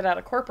was going to get out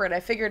of corporate,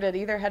 I figured it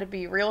either had to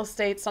be real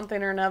estate,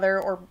 something or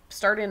another, or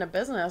starting a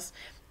business.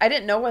 I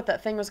didn't know what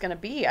that thing was going to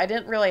be. I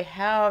didn't really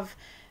have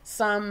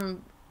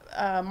some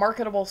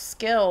marketable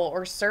skill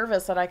or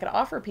service that I could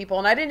offer people.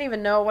 And I didn't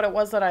even know what it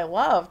was that I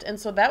loved. And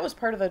so that was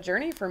part of the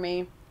journey for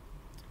me,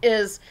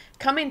 is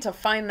coming to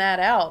find that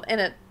out.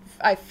 And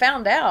I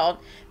found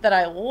out that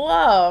I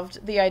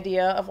loved the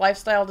idea of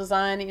lifestyle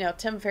design, you know,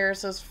 Tim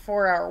Ferriss's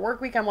 4-Hour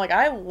Work Week. I'm like,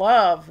 I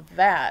love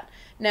that.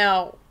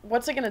 Now,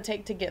 what's it going to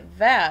take to get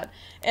that?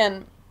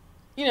 And,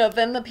 you know,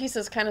 then the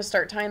pieces kind of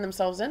start tying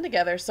themselves in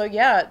together. So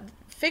yeah,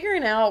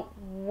 figuring out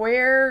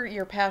where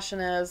your passion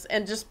is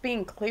and just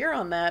being clear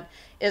on that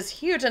is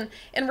huge. And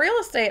in real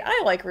estate,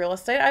 I like real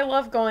estate. I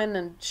love going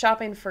and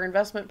shopping for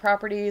investment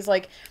properties.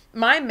 Like,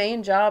 my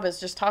main job is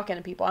just talking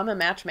to people. I'm a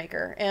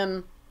matchmaker.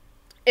 And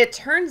it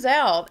turns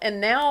out, and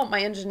now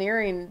my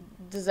engineering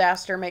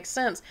disaster makes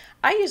sense,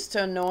 I used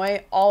to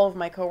annoy all of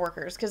my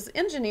coworkers, because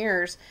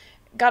engineers,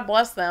 God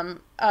bless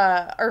them,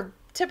 are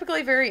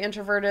typically very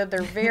introverted.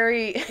 They're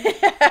very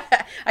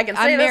I can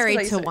say I'm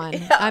married to one.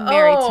 I'm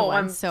married to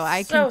one, so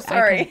I can.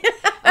 Sorry.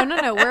 Oh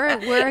no,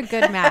 we're a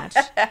good match.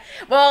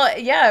 Well,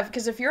 yeah,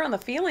 because if you're on the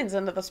feelings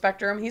end of the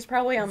spectrum, he's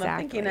probably on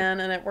Exactly. the thinking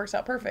end, and it works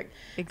out perfect.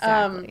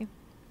 Exactly.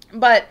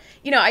 But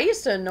you know, I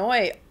used to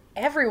annoy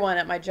everyone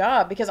at my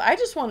job because I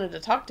just wanted to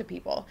talk to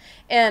people.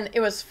 And it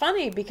was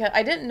funny because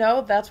I didn't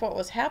know that's what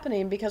was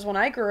happening, because when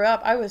I grew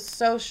up, I was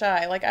so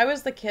shy. Like, I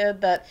was the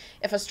kid that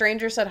if a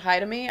stranger said hi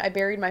to me, I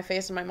buried my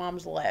face in my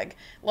mom's leg.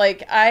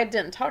 Like, I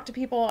didn't talk to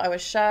people. I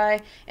was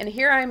shy. And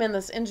here I'm in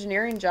this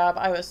engineering job.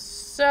 I was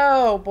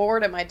so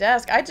bored at my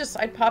desk.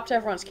 I'd pop to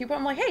everyone's cubicle.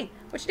 I'm like, hey,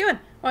 what you doing?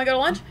 Want to go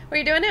to lunch? What are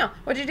you doing now?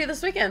 What'd you do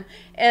this weekend?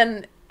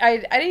 And I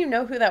didn't even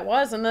know who that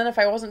was. And then if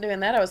I wasn't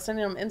doing that, I was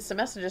sending them instant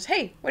messages.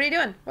 Hey, what are you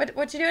doing?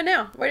 What you doing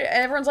now? And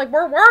everyone's like,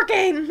 we're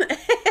working.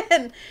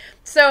 And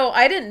so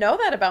I didn't know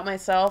that about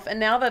myself. And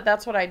now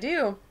that's what I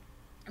do.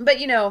 But,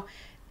 you know,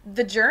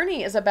 the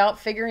journey is about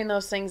figuring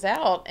those things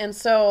out. And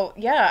so,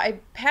 yeah,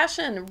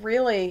 passion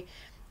really,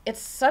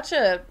 it's such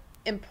a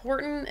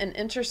important and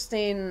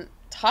interesting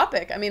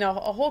topic. I mean, a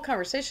whole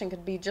conversation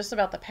could be just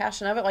about the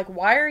passion of it. Like,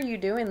 why are you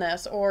doing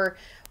this? Or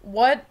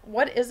what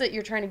is it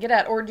you're trying to get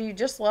at? Or do you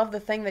just love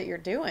the thing that you're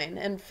doing?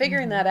 And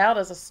figuring that out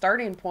as a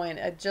starting point,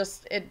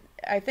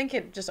 I think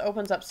it just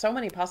opens up so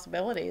many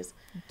possibilities.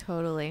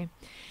 Totally.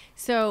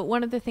 So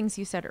one of the things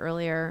you said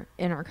earlier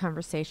in our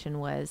conversation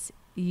was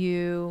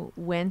you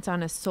went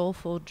on a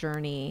soulful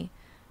journey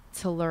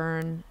to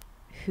learn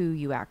who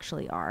you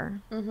actually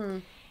are. Mm-hmm.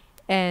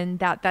 And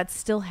that's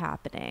still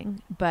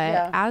happening.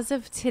 But as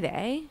of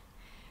today,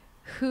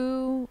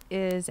 who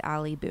is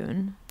Ali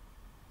Boone?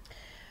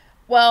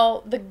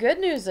 Well, the good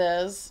news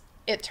is,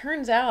 it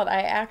turns out I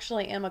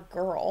actually am a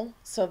girl.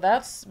 So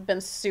that's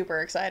been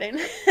super exciting.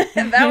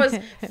 That was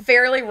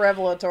fairly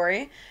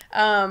revelatory.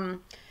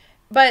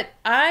 But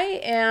I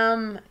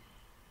am,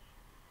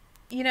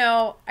 you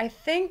know, I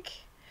think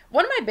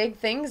one of my big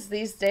things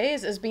these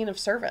days is being of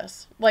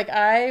service. Like,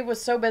 I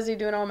was so busy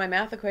doing all my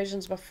math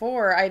equations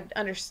before. I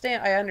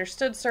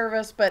understood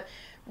service, but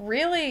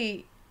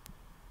really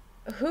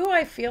who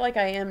I feel like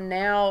I am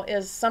now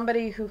is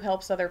somebody who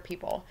helps other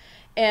people.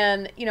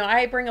 And,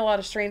 I bring a lot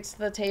of strengths to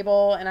the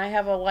table, and I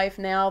have a life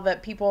now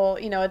that people,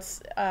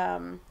 it's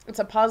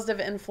a positive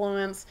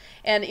influence.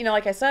 And,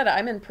 like I said,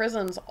 I'm in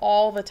prisons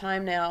all the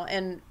time now.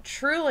 And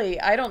truly,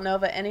 I don't know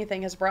that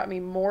anything has brought me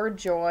more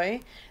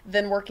joy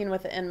than working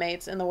with the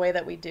inmates in the way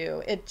that we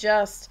do.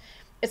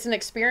 It's an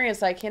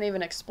experience I can't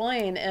even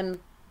explain.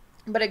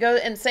 But it goes,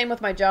 and same with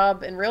my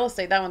job in real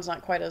estate. That one's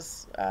not quite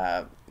as,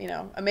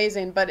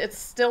 amazing, but it's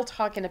still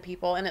talking to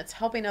people and it's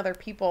helping other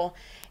people.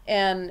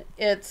 And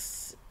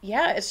it's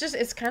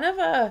kind of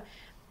a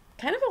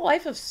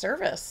life of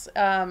service.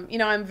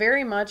 I'm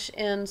very much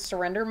in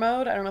surrender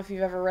mode. I don't know if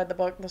you've ever read the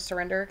book, The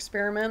Surrender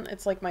Experiment.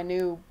 It's like my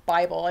new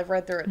Bible. I've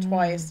read through it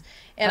twice.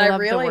 And I love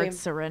the word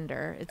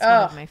surrender. It's one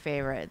of my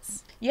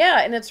favorites.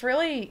 Yeah. And it's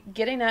really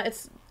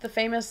it's the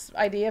famous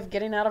idea of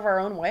getting out of our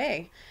own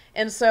way.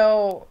 And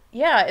so,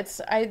 yeah,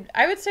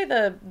 I would say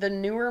the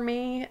newer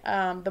me,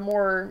 the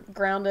more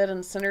grounded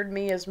and centered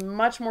me is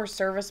much more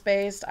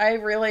service-based.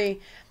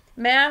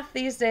 Math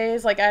these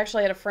days, like I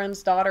actually had a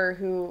friend's daughter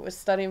who was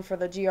studying for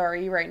the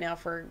GRE right now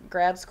for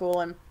grad school,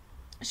 and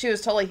she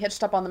was totally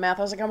hitched up on the math.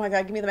 I was like, oh my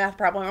God, give me the math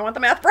problem. I want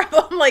the math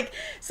problem. Like,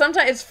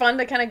 sometimes it's fun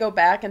to kind of go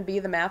back and be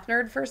the math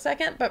nerd for a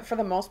second, but for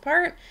the most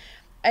part,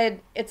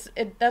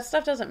 that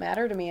stuff doesn't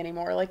matter to me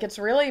anymore. Like, it's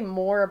really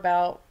more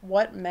about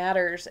what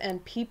matters,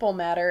 and people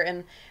matter.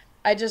 And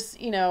I just,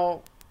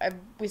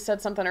 we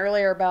said something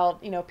earlier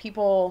about,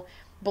 people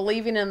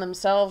believing in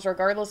themselves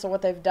regardless of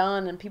what they've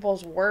done and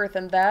people's worth.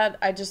 And that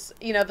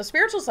the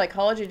spiritual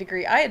psychology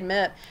degree, I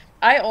admit,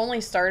 I only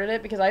started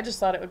it because I just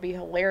thought it would be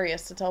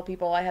hilarious to tell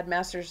people I had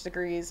master's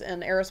degrees in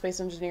aerospace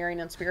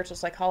engineering and spiritual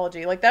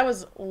psychology. Like, that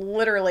was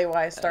literally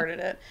why I started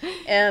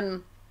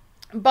it.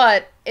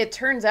 But it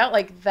turns out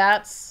like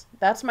that's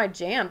my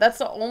jam. That's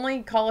the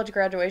only college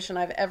graduation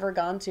I've ever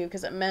gone to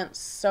because it meant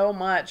so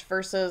much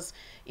versus,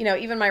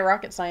 even my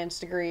rocket science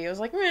degree. It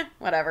was like,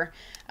 whatever.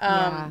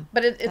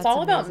 But it's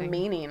all about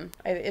meaning.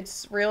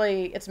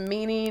 It's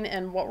meaning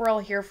and what we're all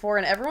here for.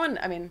 And everyone,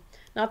 I mean,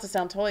 not to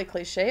sound totally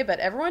cliche, but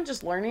everyone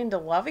just learning to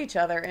love each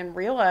other and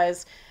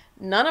realize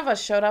none of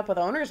us showed up with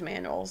owner's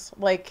manuals.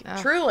 Like,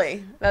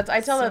 truly.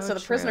 I tell that to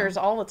the prisoners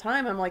all the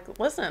time. I'm like,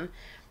 listen,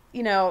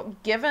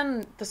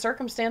 given the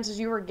circumstances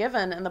you were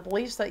given and the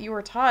beliefs that you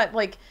were taught,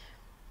 like,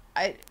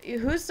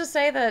 who's to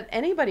say that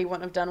anybody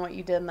wouldn't have done what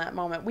you did in that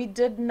moment? We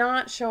did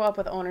not show up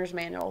with owner's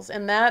manuals.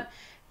 And that,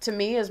 to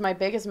me, is my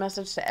biggest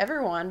message to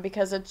everyone,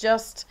 because it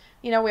just,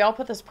 we all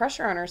put this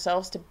pressure on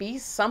ourselves to be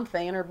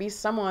something or be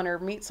someone or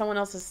meet someone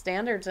else's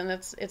standards, and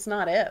it's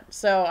not it.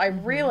 So I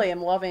really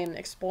am loving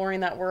exploring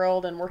that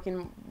world and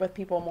working with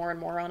people more and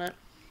more on it.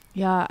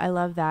 Yeah, I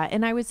love that.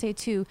 And I would say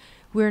too,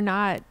 we're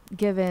not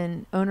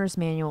given owner's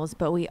manuals,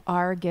 but we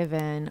are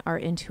given our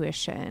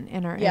intuition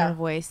and our inner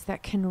voice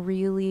that can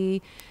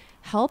really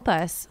help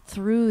us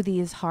through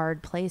these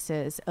hard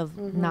places of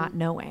not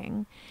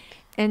knowing.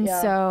 And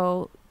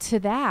so to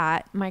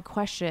that, my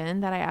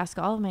question that I ask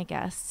all of my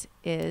guests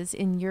is,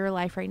 in your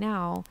life right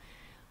now,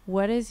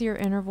 what is your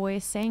inner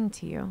voice saying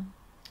to you?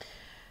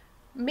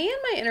 Me and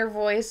my inner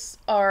voice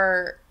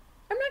are,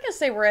 I'm not going to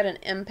say we're at an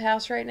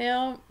impasse right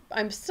now.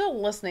 I'm still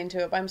listening to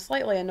it, but I'm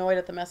slightly annoyed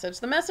at the message.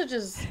 The message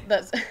is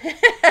that,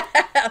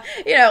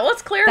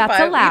 let's clarify.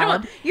 That's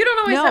allowed. You don't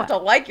always have to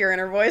like your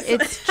inner voice.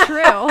 It's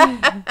true.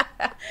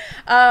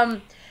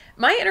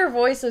 My inner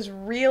voice is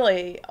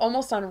really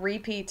almost on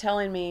repeat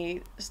telling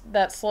me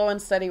that slow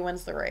and steady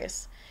wins the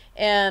race.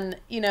 And,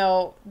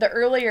 the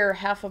earlier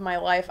half of my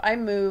life, I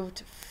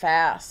moved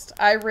fast.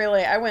 I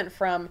went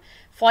from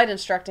flight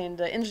instructing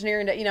to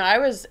engineering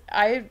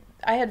to,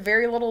 I had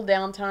very little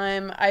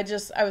downtime.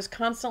 I was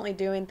constantly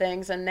doing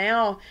things. And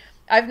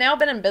I've now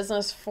been in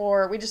business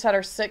we just had our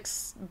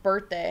 6th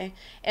birthday.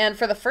 And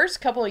for the first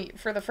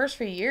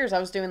few years, I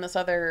was doing this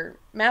other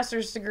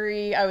master's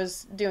degree. I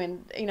was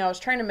doing, I was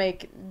trying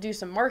to do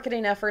some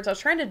marketing efforts. I was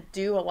trying to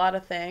do a lot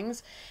of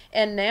things.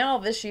 And now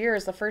this year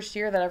is the first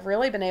year that I've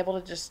really been able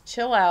to just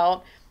chill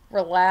out,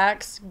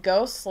 relax,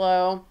 go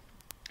slow,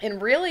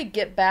 and really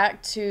get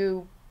back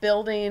to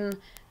building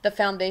the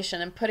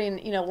foundation and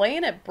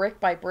laying it brick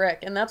by brick.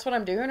 And that's what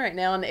I'm doing right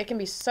now. And it can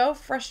be so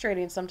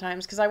frustrating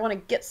sometimes because I want to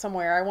get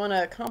somewhere. I want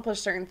to accomplish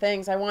certain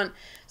things. I want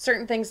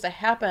certain things to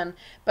happen.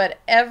 But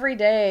every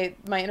day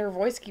my inner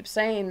voice keeps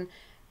saying,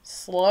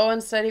 slow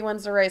and steady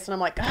wins the race. And I'm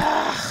like,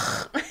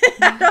 ah.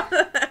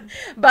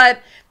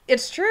 But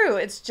it's true.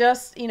 It's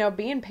just,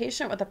 being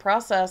patient with the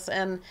process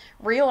and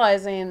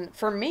realizing,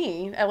 for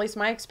me, at least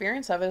my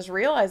experience of it, is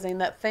realizing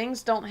that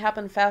things don't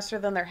happen faster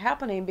than they're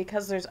happening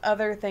because there's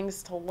other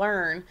things to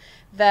learn,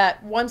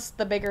 that once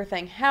the bigger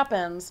thing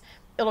happens,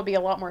 it'll be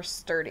a lot more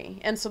sturdy.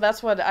 And so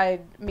that's what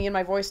me and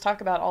my voice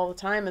talk about all the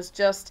time, is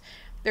just,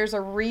 there's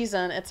a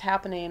reason it's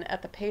happening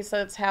at the pace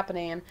that it's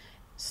happening.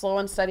 Slow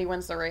and steady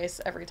wins the race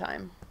every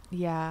time.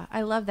 Yeah,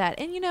 I love that.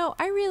 And,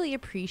 I really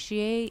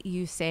appreciate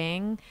you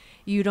saying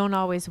you don't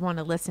always want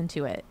to listen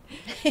to it,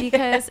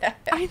 because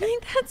I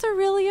think that's a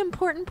really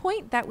important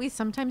point that we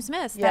sometimes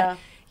miss. Yeah.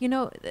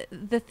 That,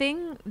 the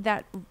thing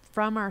that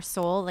from our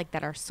soul, like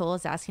that our soul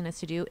is asking us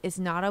to do, is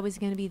not always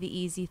going to be the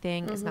easy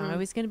thing. It's not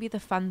always going to be the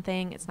fun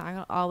thing. It's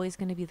not always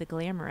going to be the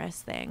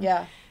glamorous thing.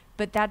 Yeah.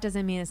 But that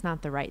doesn't mean it's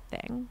not the right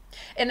thing.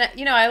 And,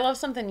 you know, I love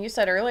something you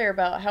said earlier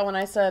about how when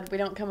I said we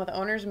don't come with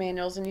owner's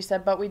manuals, and you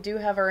said, but we do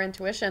have our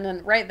intuition.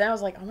 And right then I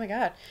was like, oh my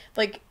God,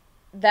 like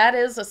that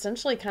is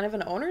essentially kind of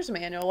an owner's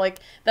manual. Like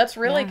that's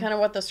really kind of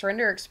what the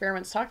surrender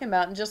experiment's talking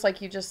about. And just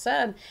like you just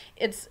said,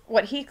 it's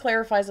what he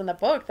clarifies in the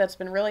book that's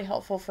been really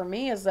helpful for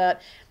me is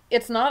that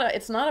it's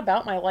not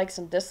about my likes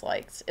and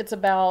dislikes. It's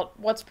about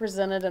what's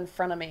presented in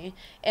front of me.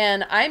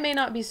 And I may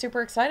not be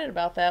super excited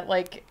about that.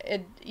 Like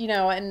it, you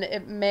know, and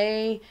it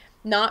may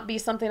not be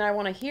something I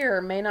want to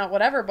hear, may not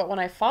whatever, but when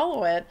I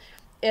follow it,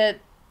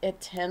 it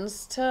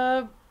tends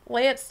to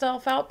lay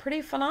itself out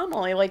pretty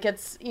phenomenally. Like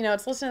it's, you know,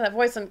 it's listening to that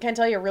voice. And can I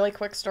tell you a really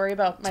quick story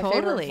about my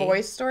favorite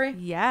voice story?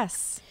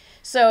 Yes.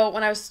 So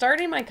when I was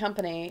starting my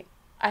company,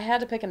 I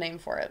had to pick a name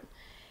for it.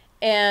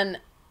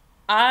 And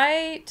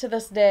I, to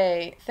this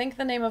day, think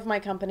the name of my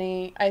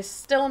company, I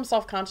still am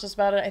self-conscious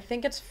about it. I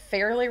think it's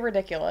fairly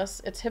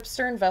ridiculous. It's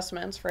Hipster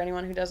Investments, for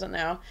anyone who doesn't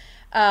know.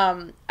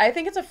 I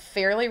think it's a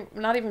fairly,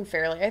 not even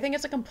fairly, I think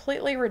it's a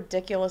completely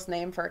ridiculous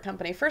name for a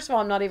company. First of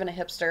all, I'm not even a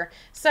hipster.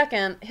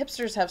 Second,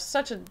 hipsters have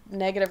such a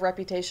negative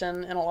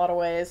reputation in a lot of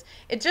ways.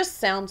 It just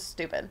sounds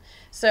stupid.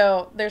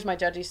 So there's my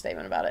judgy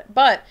statement about it.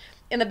 But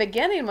in the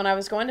beginning, when I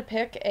was going to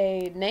pick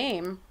a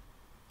name,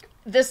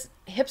 this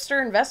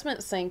hipster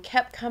investment thing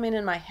kept coming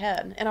in my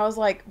head. And I was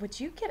like, would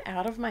you get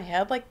out of my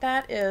head? Like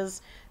that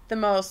is the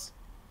most,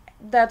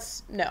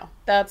 that's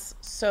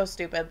so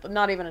stupid.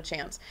 Not even a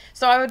chance.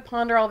 So I would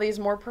ponder all these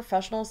more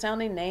professional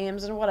sounding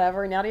names and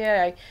whatever. And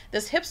yada.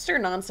 This hipster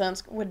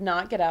nonsense would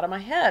not get out of my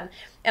head.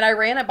 And I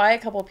ran it by a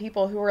couple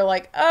people who were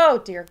like,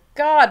 oh dear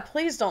God,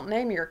 please don't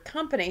name your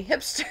company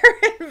Hipster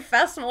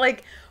Investment.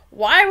 Like,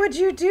 why would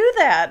you do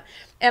that?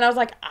 And I was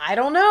like, I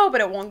don't know,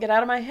 but it won't get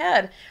out of my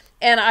head.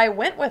 And I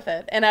went with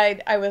it, and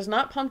I was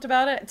not pumped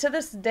about it. To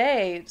this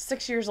day,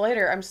 6 years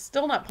later, I'm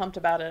still not pumped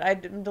about it.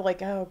 I'm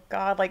like, oh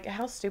God, like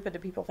how stupid do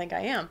people think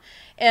I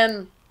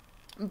am?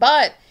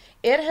 But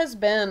it has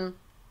been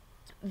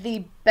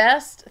the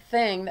best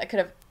thing that could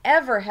have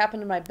ever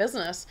happened to my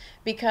business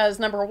because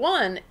number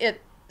one,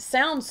 it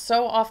sounds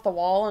so off the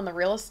wall in the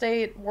real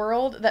estate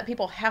world that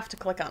people have to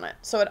click on it.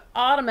 So it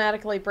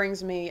automatically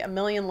brings me a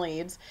million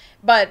leads,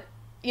 but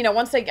you know,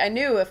 once I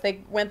knew if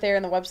they went there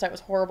and the website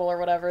was horrible or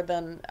whatever,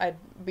 then I'd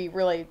be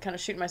really kind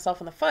of shooting myself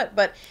in the foot.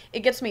 But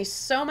it gets me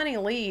so many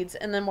leads.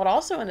 And then what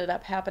also ended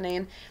up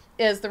happening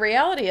is the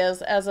reality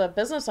is, as a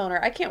business owner,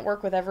 I can't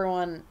work with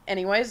everyone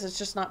anyways. It's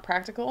just not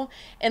practical.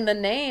 And the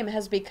name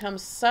has become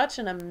such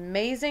an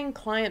amazing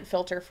client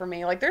filter for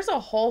me. Like there's a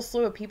whole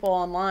slew of people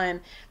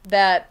online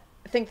that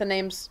think the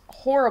name's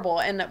horrible.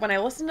 And when I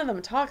listen to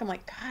them talk, I'm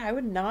like, God, I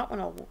would not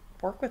want to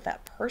work with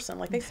that person.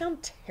 Like they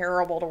sound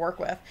terrible to work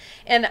with.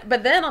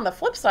 But then on the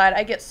flip side,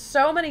 I get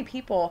so many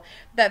people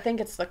that think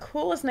it's the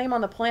coolest name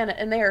on the planet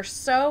and they are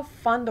so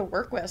fun to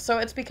work with. So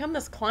it's become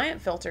this client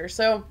filter.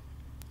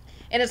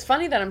 And it's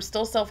funny that I'm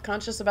still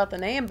self-conscious about the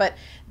name, but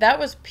that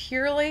was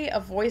purely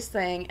a voice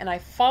thing, and I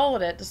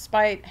followed it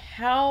despite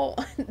how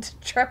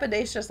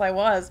trepidatious I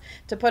was,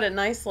 to put it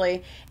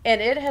nicely,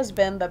 and it has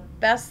been the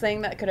best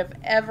thing that could have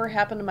ever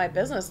happened to my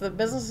business. The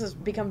business has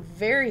become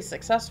very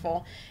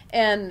successful,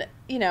 and,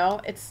 you know,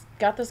 it's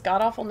got this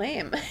god-awful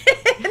name.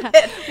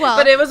 Well,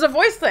 but it was a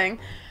voice thing.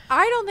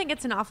 I don't think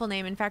it's an awful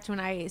name. In fact, when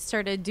I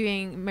started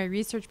doing my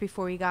research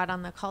before we got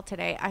on the call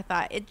today, I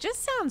thought it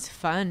just sounds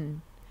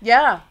fun.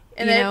 Yeah.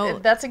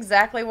 And that's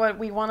exactly what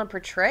we want to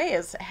portray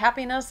is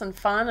happiness and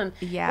fun. And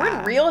we're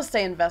in real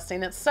estate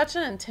investing. It's such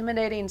an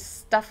intimidating,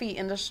 stuffy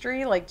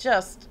industry. Like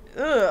just,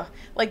 ugh.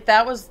 Like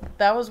that was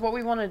what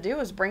we want to do,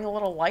 is bring a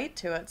little light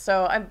to it.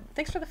 So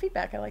thanks for the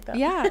feedback. I like that.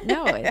 Yeah,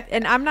 no.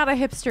 And I'm not a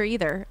hipster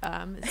either.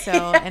 And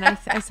I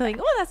still think,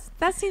 oh,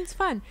 that seems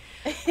fun.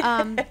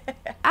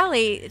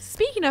 Ali,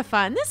 speaking of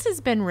fun, this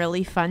has been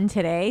really fun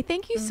today.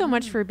 Thank you so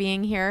much for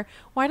being here.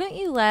 Why don't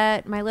you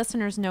let my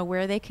listeners know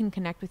where they can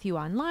connect with you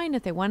online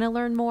if they want to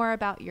learn more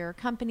about your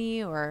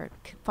company or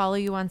follow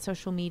you on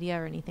social media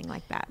or anything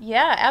like that?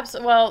 Yeah,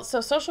 absolutely. Well,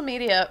 so social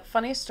media,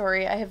 funny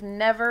story. I have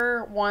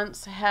never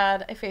once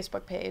had a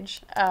Facebook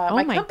page.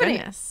 My company,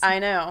 goodness. I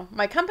know.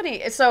 My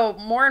company, so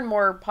more and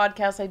more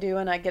podcasts I do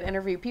and I get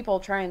interviewed, people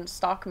try and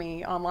stalk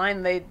me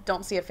online. They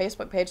don't see a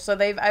Facebook page. So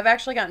I've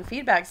actually gotten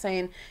feedback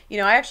saying, you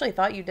know, I actually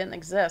thought you didn't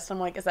exist. I'm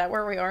like, is that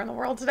where we are in the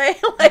world today?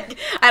 Like,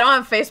 I don't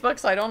have Facebook,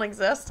 so I don't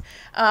exist.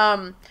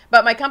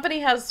 But my company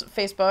has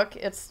Facebook.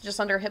 It's just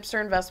under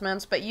Hipster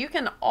Investments, but you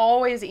can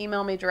always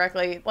email me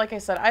directly. Like I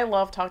said, I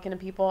love talking to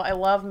people. I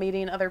love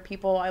meeting other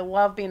people. I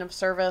love being of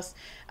service.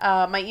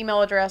 My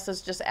email address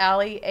is just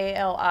Ali,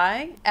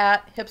 A-L-I,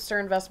 at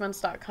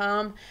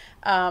hipsterinvestments.com.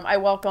 I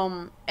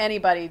welcome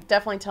anybody.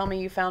 Definitely tell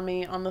me you found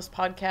me on this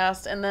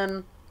podcast. And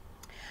then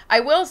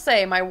I will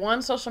say my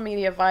one social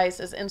media vice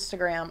is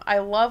Instagram. I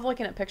love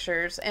looking at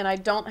pictures, and I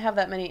don't have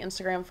that many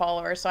Instagram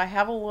followers, so I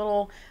have a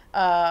little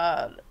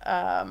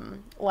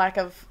lack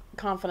of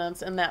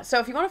confidence in that. So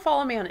if you want to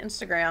follow me on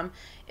Instagram,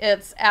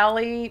 it's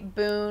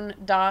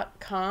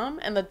aliboone.com,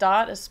 and the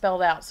dot is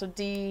spelled out. So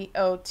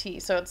D-O-T.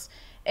 So it's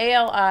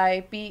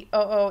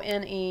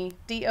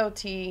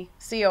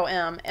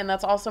ALIBOONEDOTCOM. And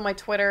that's also my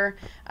Twitter,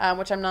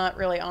 which I'm not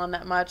really on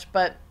that much.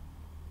 But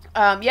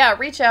yeah,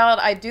 reach out.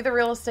 I do the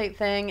real estate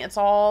thing. It's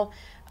all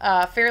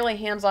fairly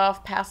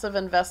hands-off, passive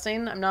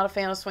investing. I'm not a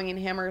fan of swinging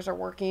hammers or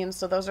working,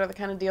 so those are the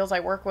kind of deals I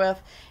work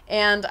with.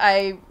 And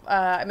I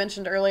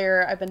mentioned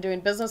earlier, I've been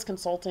doing business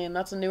consulting.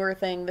 That's a newer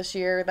thing this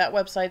year. That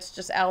website's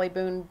just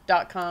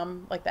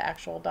aliboone.com, like the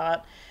actual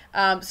dot.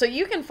 So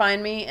you can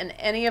find me in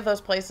any of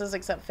those places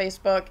except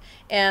Facebook,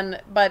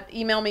 but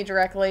email me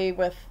directly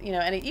with,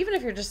 even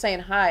if you're just saying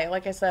hi.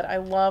 Like I said, I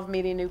love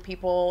meeting new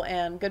people,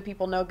 and good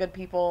people know good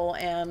people,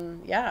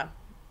 and yeah.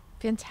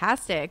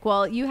 Fantastic.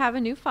 Well, you have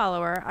a new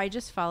follower. I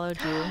just followed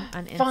you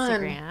on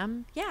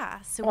Instagram.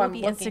 Yeah. So we'll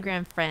be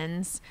Instagram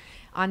friends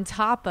on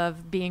top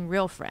of being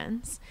real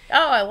friends.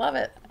 Oh, I love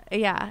it.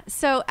 Yeah.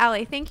 So,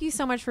 Ali, thank you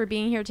so much for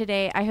being here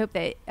today. I hope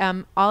that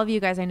all of you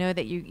guys, I know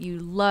that you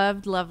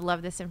love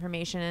this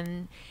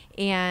information,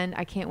 and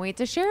I can't wait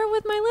to share it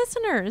with my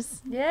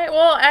listeners. Yeah.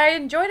 Well, I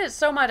enjoyed it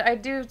so much. I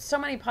do so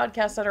many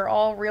podcasts that are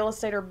all real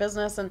estate or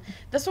business, and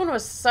this one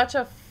was such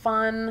a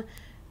fun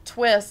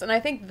twist. And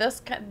I think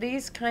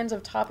these kinds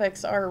of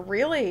topics are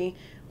really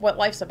what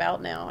life's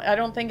about now. I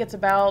don't think it's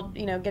about,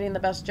 getting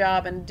the best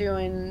job and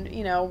doing,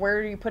 where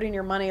are you putting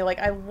your money? Like,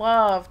 I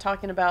love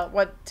talking about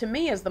what to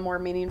me is the more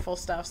meaningful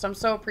stuff. So I'm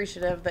so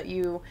appreciative that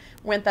you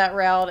went that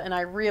route, and I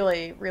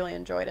really, really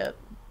enjoyed it.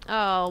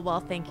 Oh,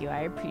 well, thank you.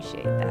 I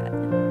appreciate that.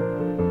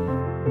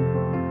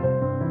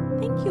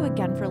 Thank you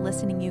again for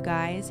listening, you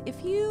guys.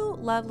 If you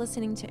love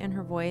listening to In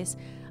Her Voice,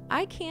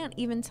 I can't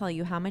even tell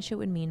you how much it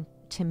would mean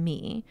to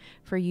me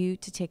for you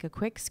to take a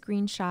quick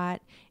screenshot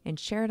and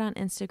share it on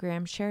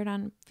Instagram, share it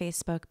on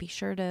Facebook. Be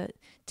sure to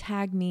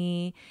tag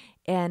me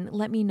and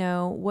let me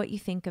know what you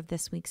think of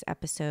this week's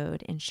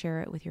episode, and share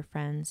it with your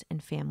friends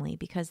and family,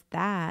 because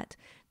that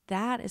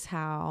is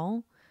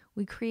how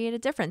we create a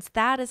difference.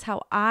 That is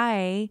how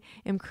I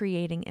am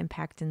creating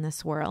impact in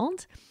this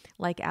world,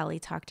 like Ali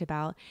talked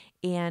about.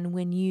 And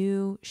when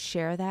you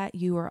share that,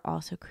 you are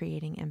also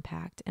creating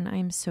impact. And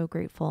I'm so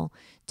grateful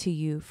to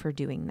you for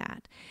doing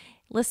that.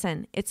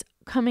 Listen, it's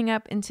coming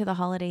up into the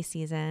holiday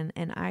season,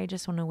 and I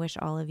just want to wish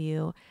all of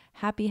you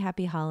happy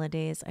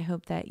holidays. I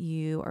hope that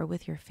you are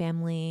with your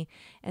family,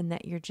 and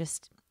that you're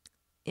just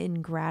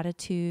in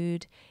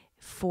gratitude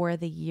for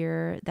the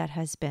year that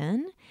has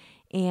been.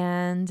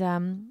 And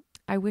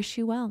I wish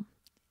you well.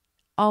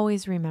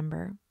 Always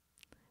remember,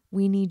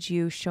 we need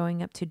you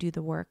showing up to do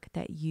the work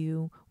that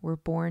you were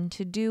born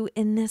to do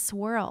in this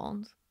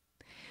world.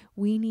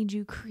 We need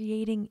you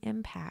creating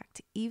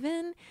impact,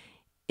 even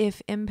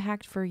if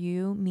impact for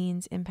you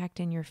means impact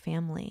in your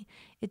family.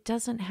 It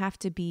doesn't have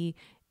to be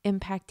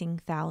impacting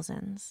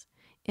thousands.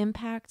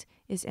 Impact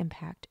is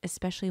impact,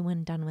 especially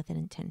when done with an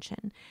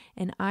intention.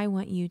 And I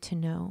want you to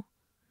know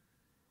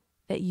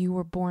that you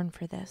were born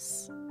for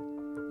this.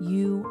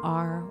 You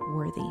are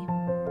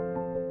worthy.